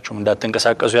አልተንቀሳቀሳችሁም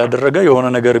እንዳትንቀሳቀሱ ያደረገ የሆነ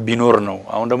ነገር ቢኖር ነው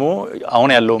አሁን ደግሞ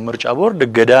አሁን ያለው ምርጫ ቦርድ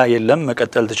እገዳ የለም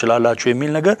መቀጠል ትችላላችሁ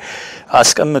የሚል ነገር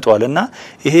አስቀምጧልና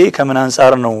ይሄ ከምን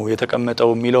አንፃር ነው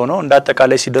የተቀመጠው የሚለው ነው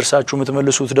እንዳጠቃላይ ሲደርሳችሁ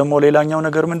የምትመልሱት ደግሞ ሌላኛው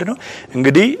ነገር ምንድነው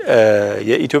እንግዲህ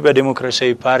የኢትዮጵያ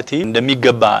ዴሞክራሲያዊ ፓርቲ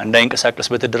እንደሚገባ እንዳይንቀሳቀስ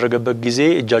በተደረገበት ጊዜ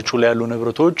እጃችሁ ላይ ያሉ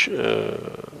ንብረቶች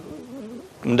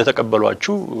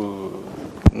እንደተቀበሏችሁ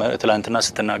ትላንትና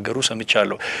ስትናገሩ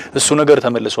ሰምቻለሁ እሱ ነገር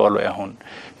ተመልሷል ወይ አሁን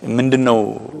ምንድነው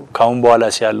ካሁን በኋላ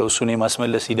ሲያለው እሱን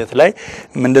የማስመለስ ሂደት ላይ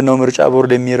ምንድነው ምርጫ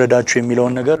ቦርድ የሚረዳችሁ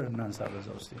የሚለውን ነገር እናንሳ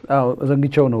በዛው እስቲ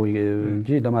ዘንግቼው ነው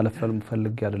እንጂ ለማለፈል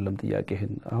ፈልግ አይደለም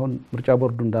ጥያቄህን አሁን ምርጫ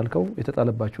ቦርዱ እንዳልከው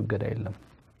የተጣለባችሁ እገዳ የለም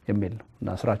የሚል ነው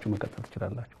እና ስራችሁ መቀጠል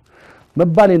ትችላላችሁ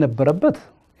መባል የነበረበት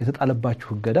የተጣለባችሁ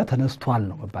እገዳ ተነስቷል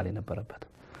ነው መባል የነበረበት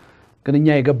ግን እኛ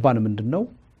የገባን ምንድነው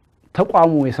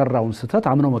ተቋሙ የሰራውን ስተት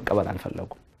አምነው መቀበል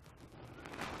አልፈለጉም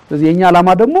ስለዚህ የኛ ዓላማ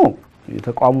ደግሞ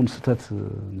የተቋሙን ስተት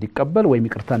እንዲቀበል ወይ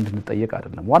ይቅርታ እንድንጠየቅ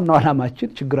አይደለም ዋናው ዓላማችን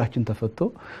ችግራችን ተፈቶ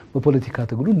በፖለቲካ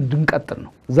ትግሉ እንድንቀጥል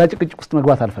ነው እዛ ጭቅጭቅ ውስጥ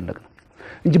መግባት አልፈለግንም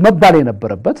እንጂ መባል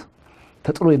የነበረበት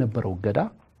ተጥሎ የነበረው እገዳ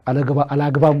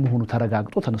አላግባብ መሆኑ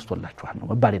ተረጋግጦ ተነስቶላችኋል ነው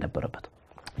መባል የነበረበት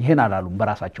ይሄን አላሉም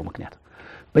በራሳቸው ምክንያት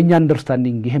በእኛ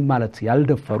አንደርስታንዲንግ ይሄን ማለት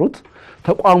ያልደፈሩት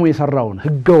ተቋሙ የሰራውን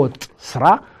ህገወጥ ስራ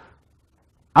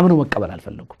አምነው መቀበል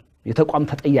አልፈለጉም የተቋም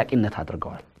ተጠያቂነት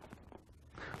አድርገዋል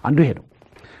አንዱ ይሄ ነው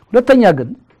ሁለተኛ ግን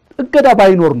እገዳ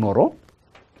ባይኖር ኖሮ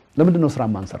ለምንድን ነው ስራ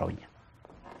ማንሰራውኛ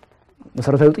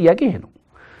መሰረታዊ ጥያቄ ይሄ ነው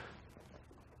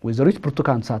ወይዘሪት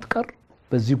ብርቱካን ሳትቀር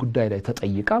በዚህ ጉዳይ ላይ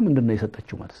ተጠይቃ ምንድነው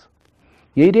የሰጠችው መልስ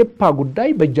የኢዴፓ ጉዳይ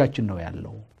በእጃችን ነው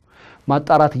ያለው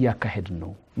ማጣራት ያካሄድን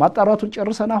ነው ማጣራቱን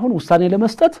ጨርሰን አሁን ውሳኔ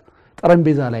ለመስጠት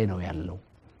ጠረጴዛ ላይ ነው ያለው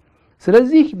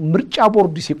ስለዚህ ምርጫ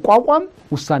ቦርድ ሲቋቋም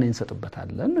ውሳኔ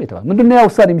እንሰጥበታለን ነው የተባለው ምንድነው ያ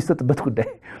ውሳኔ የሚሰጥበት ጉዳይ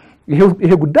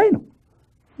ይሄ ጉዳይ ነው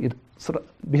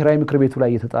ብሔራዊ ምክር ቤቱ ላይ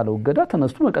የተጣለው እገዳ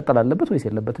ተነስቶ መቀጠል አለበት ወይስ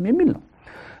የለበትም የሚል ነው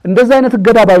እንደዛ አይነት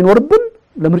እገዳ ባይኖርብን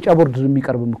ለምርጫ ቦርድ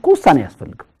የሚቀርብም እኮ ውሳኔ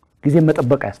ያስፈልጋል ጊዜ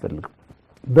መጠበቅ ያስፈልጋል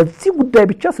በዚህ ጉዳይ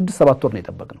ብቻ 6-7 ወር ነው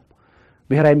የተጠበቀው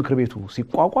ብሔራዊ ምክር ቤቱ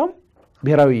ሲቋቋም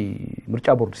ብሔራዊ ምርጫ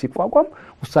ቦርድ ሲቋቋም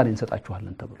ውሳኔ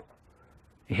እንሰጣችኋለን ተብሎ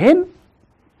ይሄን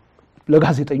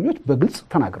ለጋዜጠኞች በግልጽ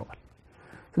ተናግረዋል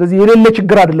ስለዚህ የሌለ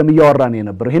ችግር አይደለም እያወራን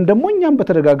የነበረው ይሄን ደግሞ እኛም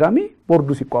በተደጋጋሚ ቦርዱ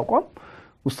ሲቋቋም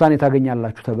ውሳኔ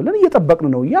ታገኛላችሁ ተብለን እየጠበቅን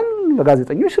ነው ይያል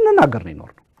ለጋዜጠኞች ስንናገር ነው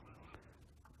ይኖር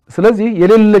ስለዚህ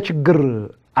የሌለ ችግር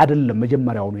አይደለም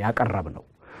መጀመሪያው ነው ያቀረብነው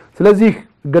ስለዚህ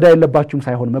እገዳ የለባችሁም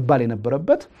ሳይሆን መባል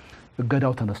የነበረበት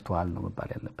እገዳው ተነስተዋል ነው መባል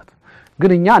ያለበት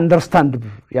ግን እኛ አንደርስታንድ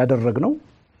ያደረግነው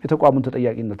የተቋሙን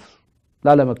ተጠያቂነት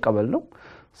ላለመቀበል ነው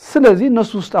ስለዚህ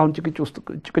እነሱ ውስጥ አሁን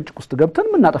ጭቅጭቅ ውስጥ ገብተን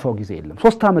ምናጠፋው ጊዜ የለም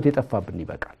 3 አመት የጠፋብን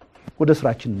ይበቃል ወደ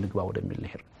ስራችን እንግባ ወደሚል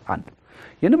ልሄድ አንድ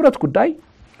የንብረት ጉዳይ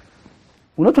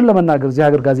እውነቱን ለመናገር እዚህ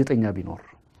ሀገር ጋዜጠኛ ቢኖር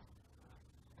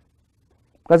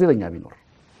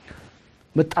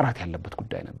መጣራት ያለበት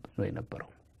ጉዳይ ነው የነበረው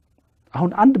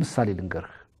አሁን አንድ ምሳሌ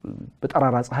ልንገርህ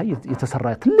በጠራራ ፀሐይ የተሰራ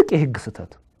ትልቅ የህግ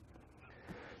ስተት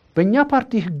በእኛ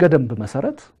ፓርቲ ህገ ደንብ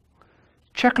መሰረት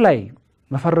ቼክ ላይ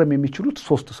መፈረም የሚችሉት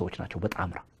 3 ሰዎች ናቸው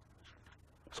በጣምራ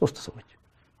 3 ሰዎች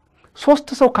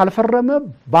 3 ሰው ካልፈረመ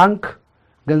ባንክ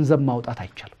ገንዘብ ማውጣት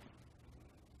አይቻልም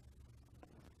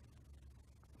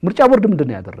ምርጫ ቦርድ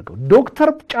ምንድነው ያደረገው ዶክተር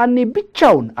ጫኔ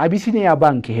ብቻውን አቢሲኒያ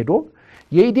ባንክ ሄዶ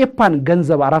የኢዴፓን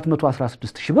ገንዘብ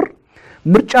 416 ሺህ ብር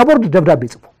ምርጫ ቦርድ ደብዳቤ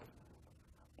ጽፎ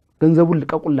ገንዘቡን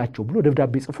ልቀቁላቸው ብሎ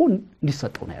ደብዳቤ ጽፎ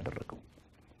እንዲሰጠው ነው ያደረገው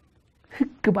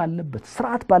ህግ ባለበት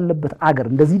ስርዓት ባለበት አገር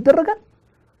እንደዚህ ይደረጋል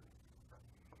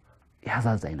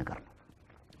ያዛዛይ ነገር ነው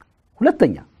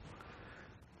ሁለተኛ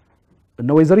እነ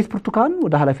ወይዘሪት ብርቱካን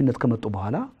ወደ ኃላፊነት ከመጡ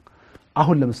በኋላ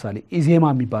አሁን ለምሳሌ ኢዜማ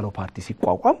የሚባለው ፓርቲ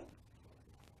ሲቋቋም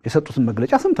የሰጡትን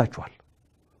መግለጫ ሰምታችኋል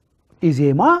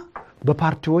ኢዜማ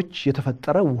በፓርቲዎች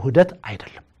የተፈጠረ ውህደት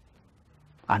አይደለም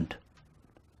አንድ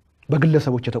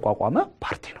በግለሰቦች የተቋቋመ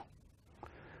ፓርቲ ነው።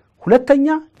 ሁለተኛ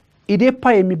ኢዴፓ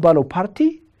የሚባለው ፓርቲ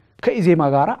ከኢዜማ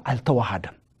ጋር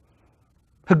አልተዋሃደም፣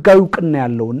 ህጋዊ እውቅና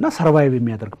ያለውና ሰርቫይቭ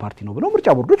የሚያደርግ ፓርቲ ነው ብለው ምርጫ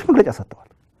ቦርዶች መግለጫ ሰጥተዋል።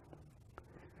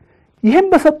 ይሄን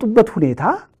በሰጡበት ሁኔታ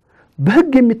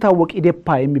በህግ የሚታወቅ ኢዴፓ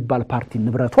የሚባል ፓርቲ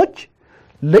ንብረቶች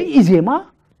ለኢዜማ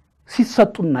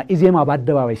ሲሰጡና ኢዜማ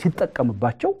በአደባባይ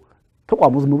ሲጠቀምባቸው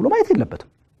ተቋሙ ዝም ብሎ ማየት የለበትም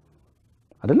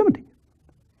አይደለም እንዴ?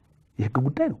 የህግ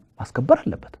ጉዳይ ነው፣ ማስከበር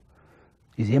አለበት።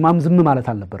 ኢዜማም ዝም ማለት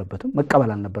አልነበረበትም፣ መቀበል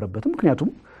አልነበረበትም። ምክንያቱም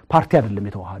ፓርቲ አይደለም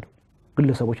የተዋሃደው፣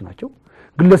 ግለሰቦች ናቸው።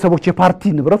 ግለሰቦች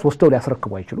የፓርቲ ንብረት ወስተው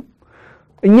ሊያስረክቡ አይችሉም።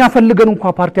 እኛ ፈልገን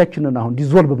እንኳን ፓርቲያችንን አሁን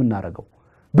ዲዞልቭ ብናረገው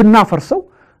ብናፈርሰው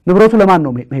ንብረቱ ለማን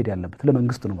ነው መሄድ ያለበት?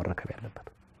 ለመንግስት ነው መረከብ ያለበት።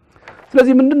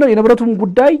 ስለዚህ ምንድነው የንብረቱን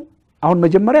ጉዳይ አሁን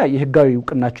መጀመሪያ የህጋዊ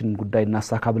እውቅናችንን ጉዳይ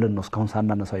እናሳካ ብለን ነው እስካሁን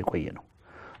ሳናነሳው የቆየ ነው።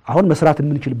 አሁን መስራት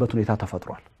የምንችልበት ሁኔታ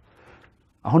ተፈጥሯል።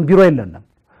 አሁን ቢሮ የለንም፣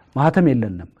 ማህተም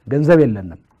የለንም፣ ገንዘብ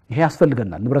የለንም። ይሄ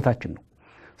ያስፈልገናል፣ ንብረታችን ነው።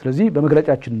 ስለዚህ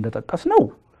በመግለጫችን እንደጠቀስ ነው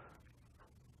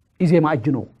ኢዜማ እጅ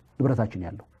ነው ንብረታችን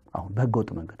ያለው አሁን በህገወጥ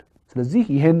መንገድ። ስለዚህ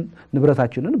ይሄን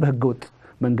ንብረታችንን በህገወጥ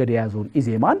መንገድ የያዘውን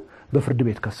ኢዜማን በፍርድ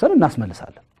ቤት ከሰን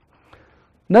እናስመልሳለን።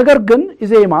 ነገር ግን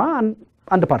ኢዜማ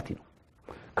አንድ ፓርቲ ነው።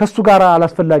 ከሱ ጋር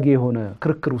አላስፈላጊ የሆነ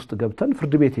ክርክር ውስጥ ገብተን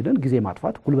ፍርድ ቤት ሄደን ጊዜ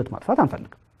ማጥፋት፣ ጉልበት ማጥፋት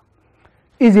አንፈልግም።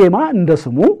 ኢዜማ እንደ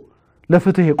ስሙ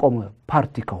ለፍትህ የቆመ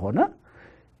ፓርቲ ከሆነ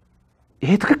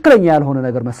ይሄ ትክክለኛ ያልሆነ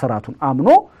ነገር መሰራቱን አምኖ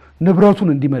ንብረቱን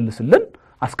እንዲመልስልን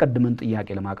አስቀድመን ጥያቄ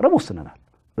ለማቅረብ ወስነናል።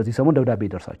 በዚህ ሰሞን ደብዳቤ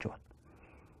ይደርሳቸዋል።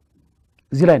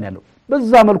 እዚህ ላይ ነው ያለው።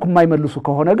 በዛ መልኩ የማይመልሱ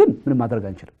ከሆነ ግን ምንም ማድረግ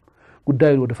አንችልም።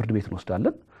 ጉዳዩን ወደ ፍርድ ቤት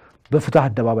እንወስዳለን። በፍትህ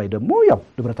አደባባይ ደግሞ ያው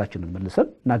ንብረታችንን መልሰን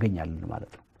እናገኛለን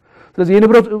ማለት ነው። ስለዚህ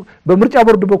የንብረቱ በምርጫ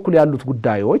ቦርድ በኩል ያሉት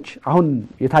ጉዳዮች አሁን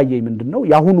የታየኝ ምንድነው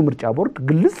ያሁኑ ምርጫ ቦርድ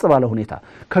ግልጽ ባለ ሁኔታ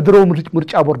ከድሮው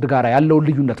ምርጫ ቦርድ ጋር ያለውን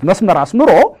ልዩነት መስመር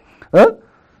አስምሮ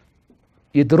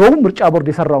የድሮው ምርጫ ቦርድ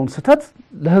የሰራውን ስህተት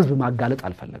ለህዝብ ማጋለጥ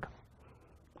አልፈለገም።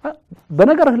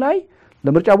 በነገርህ ላይ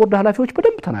ለምርጫ ቦርድ ኃላፊዎች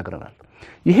በደንብ ተናግረናል።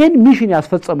 ይሄን ሚሽን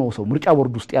ያስፈጸመው ሰው ምርጫ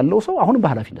ቦርድ ውስጥ ያለው ሰው አሁንም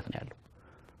በኃላፊነት ነው ያለው።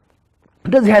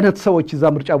 እንደዚህ አይነት ሰዎች እዛ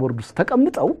ምርጫ ቦርድ ውስጥ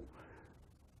ተቀምጠው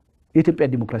የኢትዮጵያ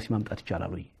ዲሞክራሲ ማምጣት ይችላል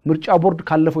ወይ? ምርጫ ቦርድ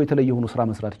ካለፈው የተለየ ሆኖ ስራ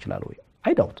መስራት ይችላል ወይ?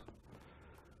 አይዳውት።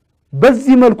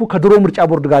 በዚህ መልኩ ከድሮ ምርጫ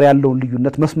ቦርድ ጋር ያለውን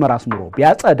ልዩነት መስመር አስምሮ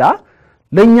ቢያጸዳ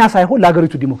ለኛ ሳይሆን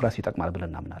ለሀገሪቱ ዲሞክራሲ ይጠቅማል ብለን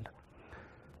እናምናለን።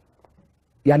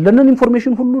 ያለንን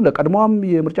ኢንፎርሜሽን ሁሉ ለቀድሞም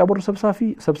የምርጫ ቦርድ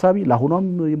ሰብሳቢ ለአሁኗም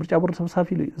የምርጫ ቦርድ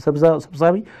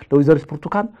ሰብሳቢ ለወይዘሪት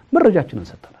ብርቱካን መረጃችንን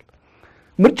ሰጥተናል።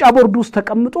 ምርጫ ቦርድ ውስጥ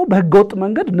ተቀምጦ በህገወጥ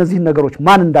መንገድ እነዚህን ነገሮች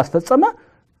ማን እንዳስፈጸመ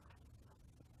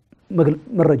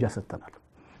መረጃ ሰጥተናል።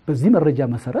 በዚህ መረጃ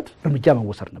መሰረት እርምጃ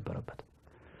መወሰድ ነበረበት።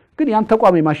 ግን ያን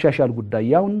ተቋም የማሻሻል ጉዳይ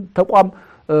ያውን ተቋም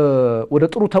ወደ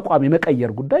ጥሩ ተቋም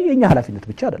የመቀየር ጉዳይ የኛ ኃላፊነት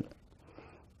ብቻ አይደለም።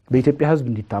 በኢትዮጵያ ህዝብ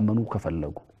እንዲታመኑ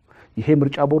ከፈለጉ ይሄ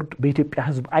ምርጫ ቦርድ በኢትዮጵያ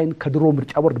ህዝብ አይን ከድሮ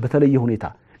ምርጫ ቦርድ በተለየ ሁኔታ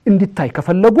እንዲታይ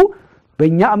ከፈለጉ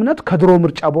በእኛ እምነት ከድሮ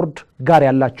ምርጫ ቦርድ ጋር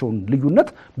ያላቸውን ልዩነት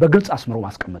በግልጽ አስምሮ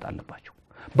ማስቀመጥ አለባቸው።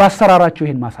 በአሰራራቸው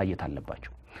ይሄን ማሳየት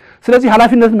አለባቸው። ስለዚህ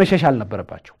ኃላፊነትን መሸሽ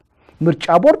አልነበረባቸው።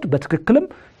 ምርጫ ቦርድ በትክክልም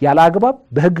ያለ አግባብ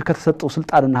በህግ ከተሰጠው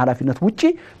ስልጣንና ኃላፊነት ውጪ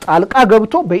ጣልቃ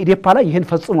ገብቶ በኢዴፓ ላይ ይሄን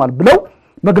ፈጽሟል ብለው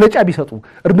መግለጫ ቢሰጡ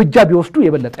እርምጃ ቢወስዱ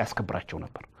የበለጠ ያስከብራቸው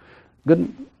ነበር። ግን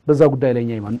በዛ ጉዳይ ላይ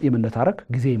የመነታረክ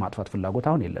ጊዜ ማጥፋት ፍላጎት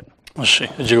አሁን የለንም። እሺ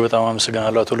እጅግ በጣም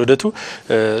አመሰግናለሁ አቶ ልደቱ።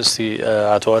 እስቲ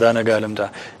አቶ አዳነ ጋር ልምጣ።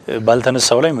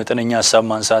 ባልተነሳው ላይ መጠነኛ ሐሳብ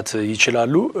ማንሳት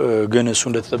ይችላሉ፣ ግን እሱ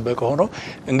እንደተጠበቀ ሆኖ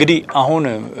እንግዲህ አሁን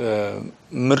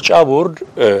ምርጫ ቦርድ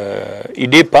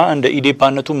ኢዴፓ እንደ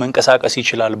ኢዴፓነቱ መንቀሳቀስ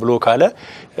ይችላል ብሎ ካለ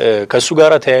ከሱ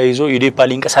ጋር ተያይዞ ኢዴፓ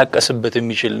ሊንቀሳቀስበት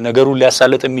የሚችል ነገሩን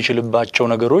ሊያሳለጥ የሚችልባቸው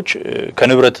ነገሮች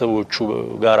ከንብረቶቹ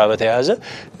ጋር በተያያዘ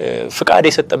ፍቃድ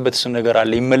የሰጠበትስ ነገር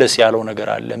አለ? ይመለስ ያለው ነገር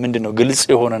አለ? ምንድነው ግልጽ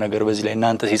የሆነ ነገር በዚህ ላይ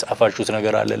እናንተ ሲጻፋችሁት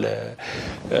ነገር አለ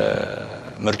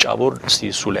ለምርጫ ቦርድ? እስቲ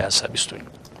እሱ ላይ ሐሳብ ይስጡኝ።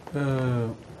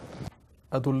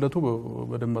 አቶ ልደቱ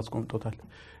በደንብ አስቆምጦታል።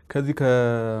 ከዚህ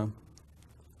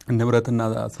ከንብረትና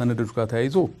ሰነዶች ጋር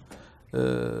ተያይዞ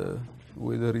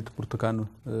ወይዘሪት ብርቱካን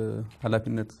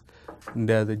ኃላፊነት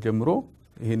እንደያዘ ጀምሮ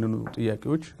ይሄንኑ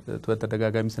ጥያቄዎች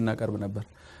በተደጋጋሚ ስናቀርብ ነበር።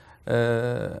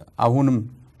 አሁንም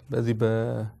በዚህ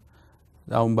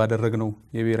አሁን ባደረግነው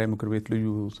የብሔራዊ ምክር ቤት ልዩ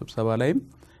ስብሰባ ላይም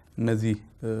እነዚህ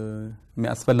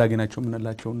አስፈላጊ ናቸው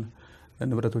ምንላቸውን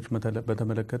ንብረቶች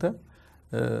በተመለከተ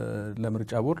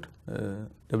ለምርጫ ቦርድ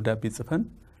ደብዳቤ ጽፈን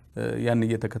ያን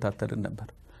እየተከታተልን ነበር።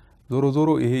 ዞሮ ዞሮ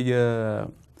ይሄ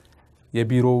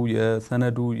የቢሮው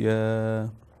የሰነዱ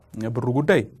የብሩ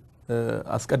ጉዳይ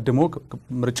አስቀድሞ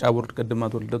ምርጫ ቦርድ ቀድማ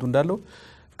ተወልደቱ እንዳለው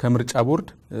ከምርጫ ቦርድ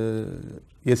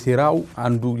የሴራው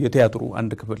አንዱ የቲያትሩ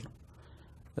አንድ ክፍል ነው።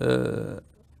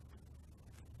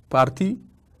 ፓርቲ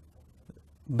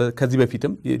ከዚህ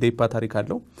በፊትም የኢዴፓ ታሪክ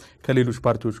አለው ከሌሎች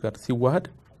ፓርቲዎች ጋር ሲዋሃድ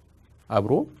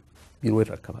አብሮ ቢሮ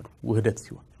ይረከባሉ ውህደት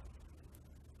ሲሆን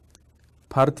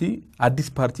ፓርቲ አዲስ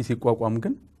ፓርቲ ሲቋቋም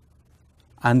ግን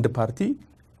አንድ ፓርቲ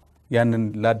ያንን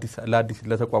ለአዲስ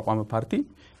ለተቋቋመ ፓርቲ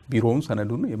ቢሮውን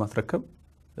ሰነዱን የማስረከብ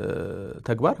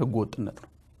ተግባር ህገ ወጥነት ነው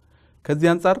ከዚህ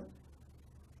አንፃር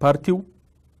ፓርቲው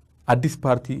አዲስ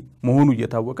ፓርቲ መሆኑ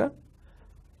እየታወቀ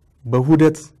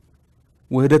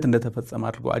ውህደት እንደተፈጸመ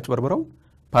አድርገው አጭበርብረው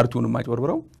ፓርቲውንም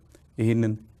አጭበርብረው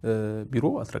ይሄንን ቢሮ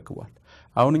አስረክቧል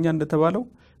አሁን እኛ እንደተባለው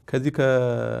ከዚህ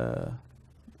ከቢሮ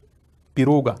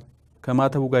ጋር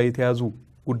ከማተቡ ጋር የተያዙ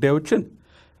ጉዳዮችን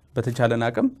በተቻለን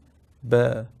አቅም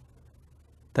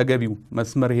በተገቢው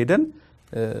መስመር ሄደን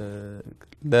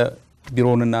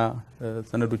ለቢሮውንና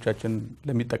ሰነዶቻችን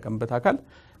ለሚጠቀምበት አካል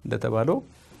እንደተባለው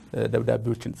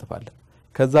ደብዳቤዎችን እንጽፋለን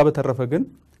ከዛ በተረፈ ግን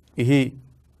ይሄ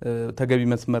ተገቢ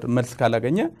መስመር መልስ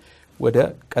ካላገኘ ወደ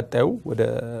ቀጣዩ ወደ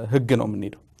ህግ ነው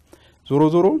የምንሄደው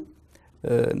ዞሮ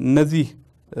እነዚህ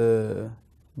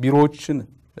ቢሮዎችን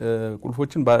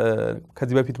ቁልፎችን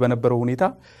ከዚህ በፊት በነበረው ሁኔታ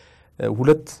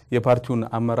ሁለት የፓርቲውን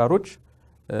አመራሮች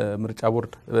ምርጫ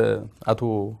ቦርድ አቶ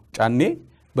ጫኔ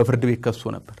በፍርድ ቤት ከሶ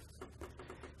ነበር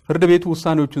ፍርድ ቤቱ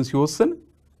ውሳኔዎችን ሲወስን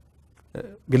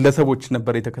ግለሰቦች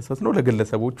ነበር የተከሰሰው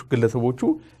ግለሰቦቹ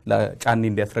ለጫኔ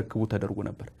እንዲያስረክቡ ተደርጎ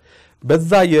ነበር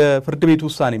በዛ የፍርድ ቤት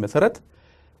ውሳኔ መሰረት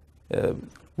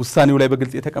ውሳኔው ላይ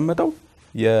በግልጽ የተቀመጠው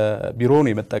የቢሮውን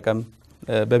የመጠቀም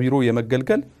በቢሮ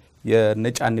የመገልገል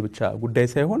የነጫኔ ብቻ ጉዳይ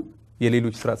ሳይሆን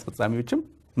የሌሎች ስራ አስፈጻሚዎችም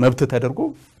መብት ተደርጎ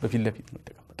በፊት ለፊት ነው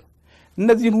የተቀመጠው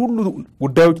እነዚህን ሁሉ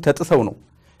ጉዳዮች ተጥሰው ነው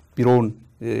ቢሮውን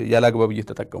ያላግባብ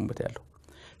እየተጠቀሙበት ያለው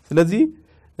ስለዚህ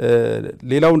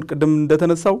ሌላውን ቅድም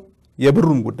እንደተነሳው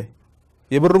የብሩም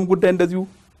ጉዳይ እንደዚሁ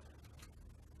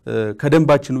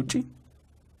ከደንባችን ውጪ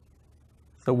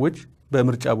ሰዎች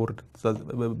በምርጫ ቦርድ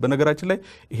በነገራችን ላይ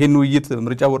ይሄን ውይይት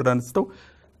ምርጫ ቦርድ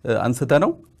አንስተ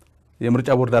ነው የምርጫ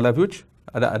ቦርድ ኃላፊዎች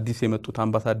አዲስ የመጡት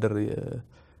አምባሳደር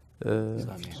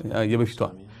የበፊቷ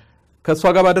ከሷ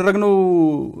ጋር ባደረግነው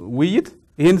ውይይት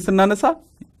ይሄን ስናነሳ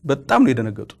በጣም ነው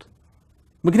የደነገጡት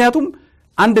ምክንያቱም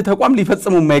አንድ ተቋም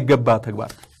ሊፈጽመው የማይገባ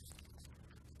ተግባር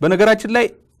በነገራችን ላይ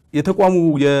የተቋሙ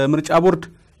የምርጫ ቦርድ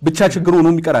ብቻ ችግሩ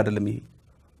ነው የሚቀር አይደለም ይሄ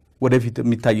ወደፊት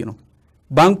የሚታይ ነው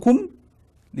ባንኩም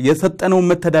የሰጠነው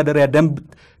መተዳደሪያ ደንብ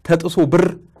ተጥሶ ብር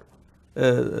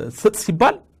ስጥ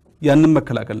ሲባል ያንን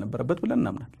መከላከል ነበረበት ብለን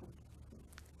እናምናለን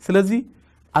ስለዚህ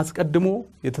አስቀድሞ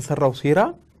የተሰራው ሴራ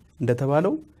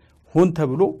እንደተባለው ሆን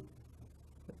ተብሎ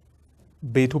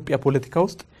በኢትዮጵያ ፖለቲካ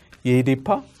ውስጥ የኢዴፓ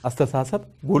አስተሳሰብ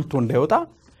ጎልቶ እንዳይወጣ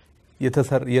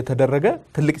የተደረገ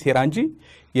ትልቅ ሴራ እንጂ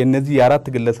የነዚህ የአራት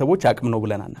ግለሰቦች አቅም ነው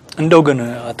ብለናል እንደው ግን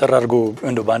አጠራርጎ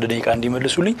እንደው በአንድ ደቂቃ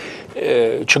እንዲመልሱልኝ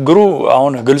ችግሩ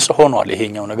አሁን ግልጽ ሆኗል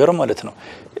ይሄኛው ነገር ማለት ነው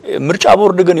ምርጫ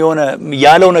ቦርድ ግን የሆነ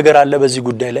ያለው ነገር አለ በዚህ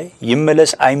ጉዳይ ላይ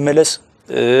ይመለስ አይመለስ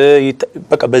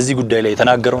በቃ በዚህ ጉዳይ ላይ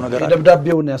የተናገረው ነገር አለ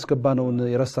ደብዳቤውን ያስገባነውን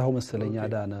የረሳው መሰለኛ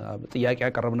አዳነ ጥያቄ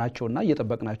ያቀርብናቸውና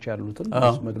እየጠበቅናቸው ያሉትን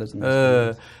መግለጽ ነው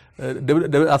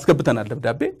አስገብተናል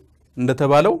ደብዳቤ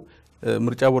እንደተባለው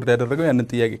ምርጫ ቦርድ ያደረገው ያንን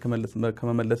ጥያቄ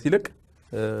ከመመለስ ይልቅ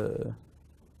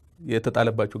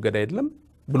የተጣለባቸው ገዳ አይደለም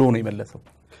ብሎ ነው የመለሰው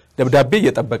ደብዳቤ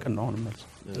እየጠበቅን ነው አሁን መልሱ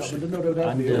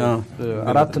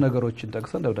አራት ነገሮችን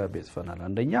ጠቅሰን ደብዳቤ ጽፈናል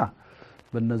አንደኛ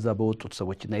በነዛ በወጡት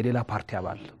ሰዎችና የሌላ ፓርቲ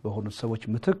አባል በሆኑት ሰዎች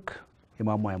ምትክ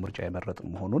የማሟያ ምርጫ የመረጥን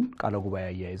መሆኑን ቃለ ጉባኤ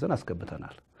ያያይዘን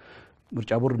አስገብተናል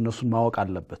ምርጫ ቦርድ እነሱን ማወቅ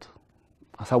አለበት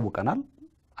አሳውቀናል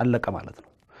አለቀ ማለት ነው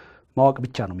ማወቅ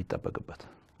ብቻ ነው የሚጠበቅበት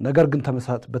ነገር ግን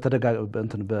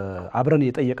በአብረን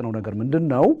የጠየቅነው ነገር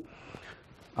ምንድነው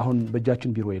አሁን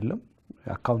በእጃችን ቢሮ የለም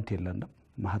አካውንት የለንም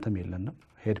ማህተም የለንም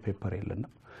ሄድ ፔፐር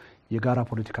የለንም የጋራ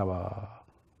ፖለቲካ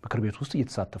ምክር ቤት ውስጥ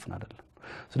እየተሳተፍን አይደለም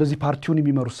ስለዚህ ፓርቲውን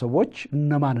የሚመሩ ሰዎች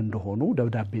እነማን እንደሆኑ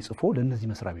ደብዳቤ ጽፎ ለነዚህ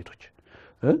መስሪያ ቤቶች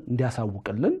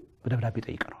እንዲያሳውቅልን በደብዳቤ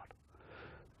ጠይቀናል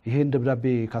ይሄን ደብዳቤ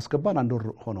ካስገባን አንድ ወር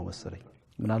ሆኖ መሰለኝ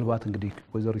ምናልባት እንግዲህ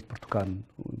ወይዘሪት ብርቱካን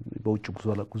በውጭ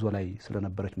ጉዞ ላይ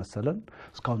ስለነበረች መሰለን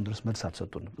እስካሁን ድረስ መልስ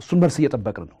አልሰጡንም እሱን መልስ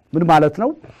እየጠበቅን ነው ምን ማለት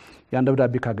ነው ያን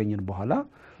ደብዳቤ ካገኘን በኋላ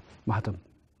ማህተም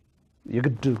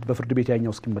የግድ በፍርድ ቤት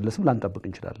ያኛው እስኪመለስም ላንጠብቅ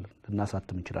እንችላለን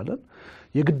ልናሳትም እንችላለን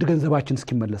የግድ ገንዘባችን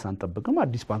እስኪመለስ አንጠብቅም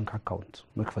አዲስ ባንክ አካውንት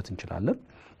መክፈት እንችላለን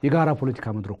የጋራ ፖለቲካ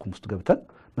መድረኩም ውስጥ ገብተን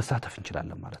መሳተፍ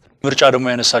እንችላለን ማለት ነው ምርጫ ደግሞ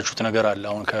ያነሳችሁት ነገር አለ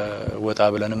አሁን ከወጣ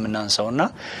ብለንም እናንሳውና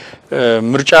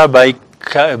ምርጫ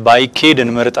ባይኬድ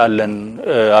እንመርጣለን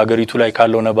ሀገሪቱ ላይ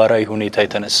ካለው ነባራዊ ሁኔታ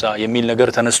የተነሳ የሚል ነገር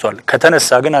ተነስቷል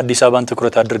ከተነሳ ግን አዲስ አበባን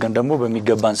ትኩረት አድርገን ደግሞ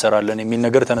በሚገባ እንሰራለን የሚል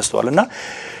ነገር ተነስቷልና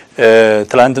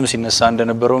ትላንትም ሲነሳ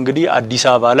እንደነበረው እንግዲህ አዲስ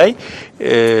አበባ ላይ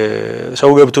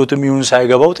ሰው ገብቶትም ይሁን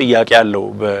ሳይገባው ጥያቄ ያለው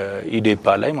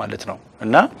በኢዴፓ ላይ ማለት ነው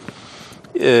እና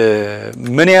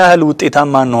ምን ያህል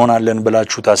ውጤታማ እንሆናለን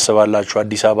ብላችሁ ታስባላችሁ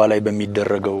አዲስ አበባ ላይ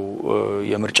በሚደረገው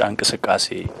የምርጫ እንቅስቃሴ?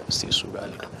 እስቲ እሱ ጋር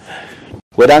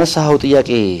ወደ አነሳው ጥያቄ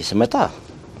ስመጣ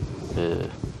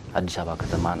አዲስ አበባ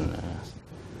ከተማን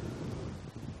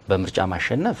በምርጫ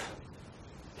ማሸነፍ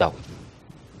ያው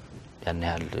ያን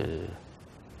ያህል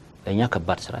ለኛ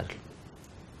ከባድ ስራ አይደል።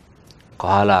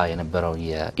 ከኋላ የነበረው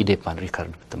የኢዴፓን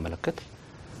ሪከርድ ብትመለከት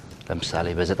ለምሳሌ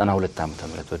በ92 ዓመተ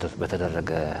ምህረት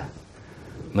በተደረገ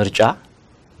ምርጫ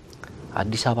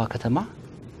አዲስ አበባ ከተማ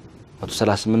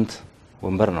 138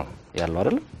 ወንበር ነው ያለው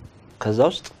አይደል? ከዛ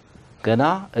ውስጥ ገና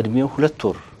እድሜው 2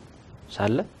 ወር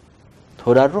ሳለ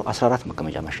ተወዳድሮ 14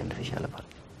 መቀመጫ ማሸነፍ ይችላል።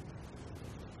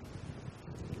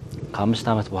 ከ5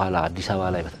 ዓመት በኋላ አዲስ አበባ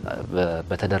ላይ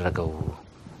በተደረገው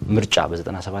ምርጫ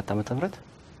በ97 ዓመተ ምህረት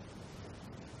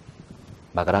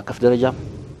በአገር አቀፍ ደረጃ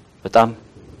በጣም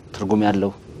ትርጉም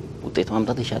ያለው ውጤት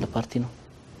ማምጣት የቻለ ፓርቲ ነው።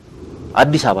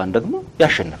 አዲስ አበባን ደግሞ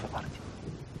ያሸነፈ ፓርቲ ነው።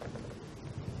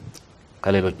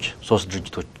 ከሌሎች 3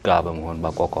 ድርጅቶች ጋር በመሆን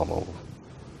ባቋቋመው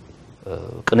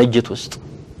ቅንጅት ውስጥ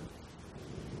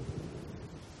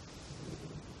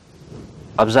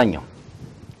አብዛኛው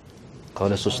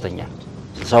ከ2/3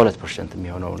 62%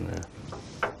 የሚሆነውን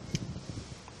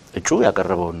እጩ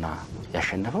ያቀረበውና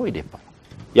ያሸነፈው ኢዴፓ ነው።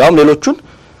 ያውም ሌሎቹን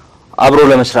አብሮ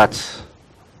ለመስራት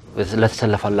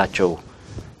ለተሰለፈላቸው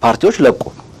ፓርቲዎች ለቆ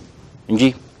እንጂ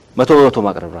 100%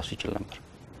 ማቅረብ ራሱ ይችላል ነበር።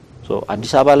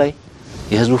 አዲስ አበባ ላይ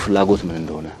የህዝቡ ፍላጎት ምን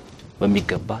እንደሆነ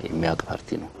በሚገባ የሚያውቅ ፓርቲ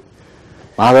ነው።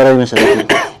 ማህበራዊ መሰረቱ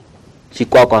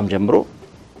ሲቋቋም ጀምሮ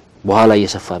በኋላ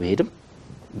እየሰፋ ቢሄድም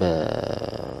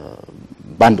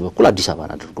በአንድ በኩል አዲስ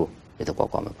አበባን አድርጎ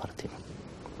የተቋቋመ ፓርቲ ነው።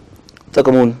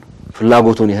 ጥቅሙን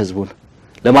ፍላጎቱን የህዝቡን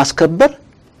ለማስከበር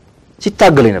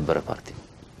ሲታገል የነበረ ፓርቲ ነው።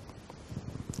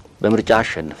 በምርጫ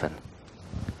አሸንፈን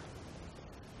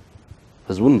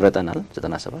ህዝቡን መረጠናል።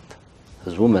 97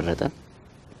 ህዝቡ መረጠን።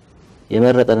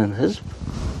 የመረጠንን ህዝብ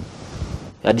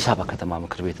የአዲስ አበባ ከተማ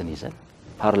ምክር ቤትን ይዘን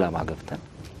ፓርላማ ገብተን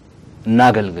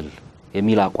እናገልግል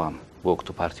የሚል አቋም በወቅቱ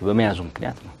ፓርቲው በመያዙ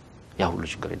ምክንያት ነው ያ ሁሉ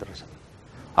ችግር የደረሰው።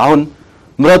 አሁን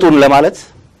ምረጡን ለማለት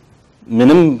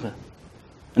ምንም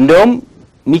እንደውም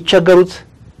የሚቸገሩት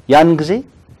ያን ጊዜ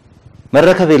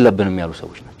መረከብ የለብንም ያሉ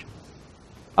ሰዎች ናቸው።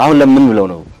 አሁን ለምን ብለው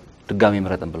ነው ድጋሚ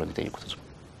ምረጠን ብለው የሚጠይቁት?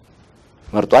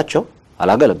 መርጧቸው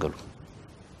አላገለገሉ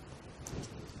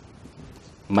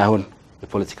ማይሆን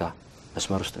የፖለቲካ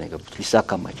መስመር ውስጥ ነው የገቡት። ሊሳካ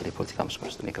የማይችል የፖለቲካ መስመር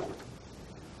ውስጥ ነው የገቡት።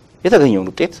 የተገኘውን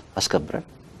ውጤት አስከብረን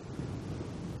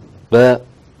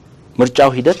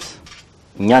በምርጫው ሂደት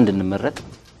እኛ እንድንመረጥ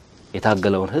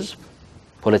የታገለውን ህዝብ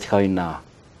ፖለቲካዊና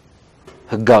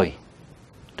ህጋዊ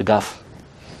ድጋፍ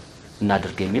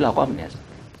እናድርግ የሚል አቋም ነው ያዘው።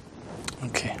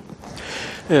 ኦኬ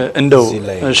እንደው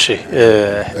እሺ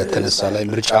በተነሳ ላይ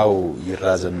ምርጫው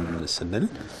ይራዘም ስንል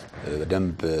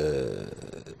ደንብ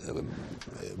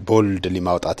ቦልድ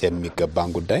ሊማውጣት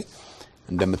የሚገባን ጉዳይ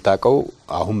እንደምታቀው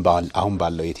አሁን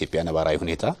ባለው የኢትዮጵያ ነባራዊ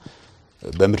ሁኔታ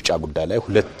በምርጫ ጉዳይ ላይ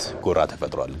 2 ጎራ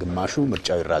ተፈጥሯል። ግማሹ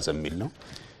ምርጫው ይራዘም የሚል ነው፣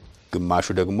 ግማሹ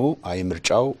ደግሞ አይ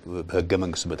ምርጫው በህገ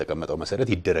መንግስቱ በተቀመጠው መሰረት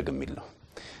ይደረግ የሚል ነው።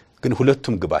 ግን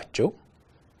ሁለቱም ግባቸው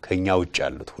ከኛ ውጭ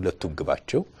ያሉት ሁለቱም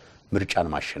ግባቸው ምርጫን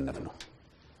ማሸነፍ ነው።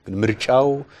 ግን ምርጫው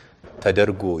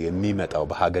ተደርጎ የሚመጣው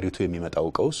በሀገሪቱ የሚመጣው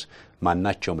ቀውስ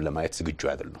ማናቸውም ለማየት ዝግጁ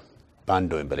አይደሉም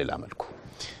በአንድ ወይም በሌላ መልኩ።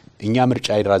 እኛ ምርጫ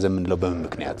ይራዘም ምንለው በምን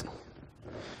ምክንያት ነው?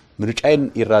 ምርጫን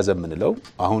ይራዘም ምንለው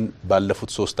አሁን ባለፉት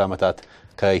 3 አመታት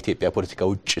ከኢትዮጵያ ፖለቲካ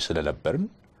ውጭ ስለነበርን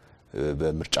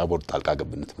በምርጫ ቦርድ ጣልቃ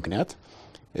ገብነት ምክንያት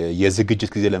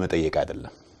የዝግጅት ጊዜ ለመጠየቅ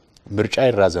አይደለም። ምርጫ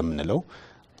ይራዘም ምንለው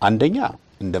አንደኛ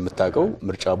እንደምታቀው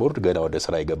ምርጫ ቦርድ ገና ወደ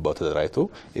ስራ የገባው ተደራጅቶ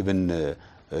ኢቭን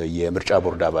የምርጫ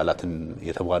ቦርድ አባላትን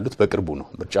የተባሉት በቅርቡ ነው።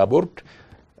 ምርጫ ቦርድ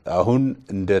አሁን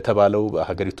እንደተባለው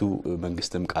በሀገሪቱ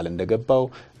መንግስትም ቃል እንደገባው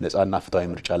ነፃና ፍትሃዊ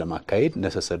ምርጫ ለማካሄድ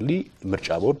ነሰሰርሊ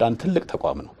ምርጫ ቦርድ አንድ ትልቅ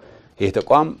ተቋም ነው። ይሄ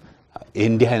ተቋም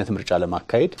እንዲህ አይነት ምርጫ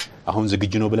ለማካሄድ አሁን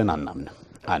ዝግጁ ነው ብለን አናምንም።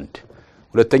 አንድ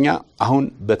ሁለተኛ አሁን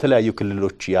በተለያዩ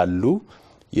ክልሎች ያሉ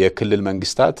የክልል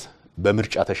መንግስታት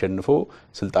በምርጫ ተሸንፎ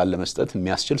ስልጣን ለመስጠት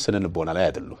የሚያስችል ስነልቦና ላይ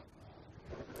አይደሉም።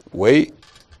 ወይ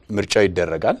ምርጫው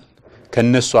ይደረጋል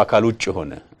ከነሱ አካል ውጭ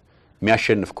ሆነ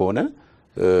የሚያሸንፍ ከሆነ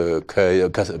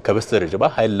ከበስተደረጃ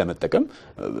ኃይል ለመጠቀም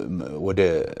ወደ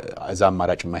አዛ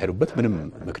አማራጭ የማይሄዱበት ምንም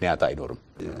ምክንያት አይኖርም።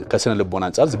 ከስነልቦና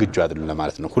አንፃር ዝግጁ አይደሉም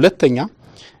ለማለት ነው። ሁለተኛ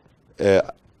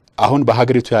አሁን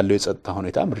በሀገሪቱ ያለው የጸጥታ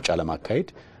ሁኔታ ምርጫ ለማካሄድ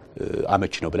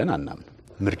አመቺ ነው ብለን አናምን።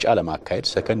 ምርጫ ለማካሄድ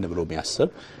ሰከን ብሎ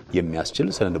የሚያስችል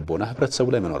ስነልቦና ህብረተሰቡ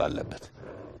ላይ መኖር አለበት።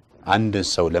 አንድን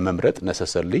ሰው ለመምረጥ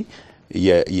ነሰሰርሊ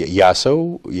ያ ሰው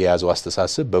የያዘው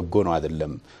አስተሳሰብ በጎ ነው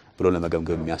አይደለም ብሎ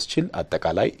ለመገምገም የሚያስችል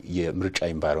አጠቃላይ የምርጫ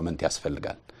ኢንቫይሮንመንት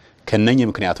ያስፈልጋል። ከነኚህ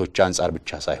ምክንያቶች አንፃር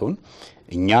ብቻ ሳይሆን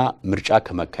እኛ ምርጫ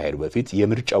ከመካሄዱ በፊት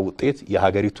የምርጫው ውጤት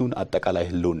የሀገሪቱን አጠቃላይ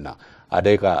ህልውና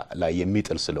አደጋ ላይ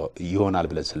የሚጥል ይሆናል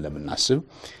ብለን ስለምናስብ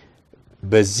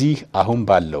በዚህ አሁን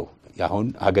ባለው ያሁን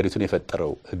ሀገሪቱን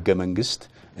የፈጠረው ህገ መንግስት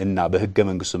እና በህገ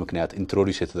መንግስቱ ምክንያት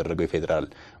ኢንትሮዲዩስ የተደረገው የፌደራል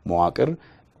መዋቅር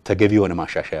ተገቢ የሆነ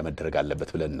ማሻሻያ መደረግ አለበት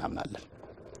ብለን እናምናለን።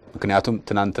 ምክንያቱም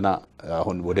ትናንትና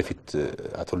አሁን ወደፊት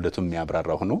አቶ ልደቱም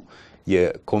የሚያብራራው ሆኖ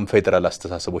የኮንፌደራል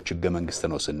አስተሳሰቦች ህገ መንግስት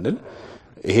ነው ስንል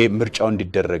ይሄ ምርጫው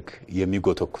እንዲደረግ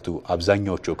የሚጎተኩቱ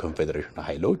አብዛኛዎቹ ኮንፌደሬሽን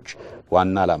ኃይሎች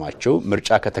ዋና ዓላማቸው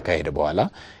ምርጫ ከተካሄደ በኋላ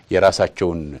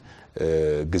የራሳቸውን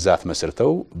ግዛት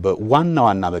መስርተው በዋና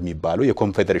በሚባሉ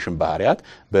የኮንፌደሬሽን ባህሪያት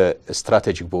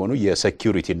በስትራቴጂክ በሆኑ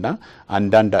የሴኩሪቲና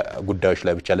አንዳንድ ጉዳዮች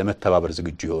ላይ ብቻ ለመተባበር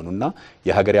ዝግጁ ይሆኑና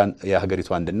የሀገሪቱ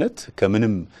አንድነት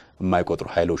ከምንም የማይቆጥሩ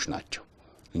ኃይሎች ናቸው።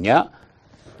 እኛ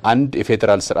አንድ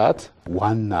የፌደራል ስርዓት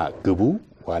ዋና ግቡ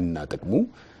ዋና ጥቅሙ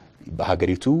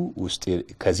በሀገሪቱ ውስጥ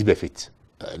ከዚህ በፊት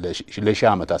ለሺህ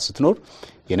ዓመታት ስትኖር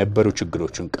የነበሩ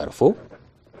ችግሮችን ቀርፎ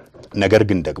ነገር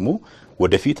ግን ደግሞ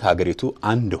ወደፊት ሀገሪቱ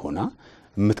አንድ ሆና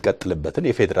የምትቀጥልበትን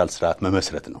የፌደራል ስርዓት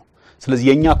መመስረት ነው። ስለዚህ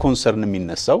የኛ ኮንሰርን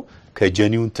የሚነሳው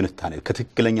ከጀኒውን ትንታኔ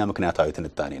ከትክክለኛ ምክንያታዊ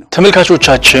ትንታኔ ነው።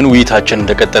 ተመልካቾቻችን ውይይታችን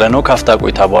እንደቀጠለ ነው። ካፍታ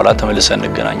ቆይታ በኋላ ተመልሰን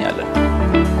እንገናኛለን።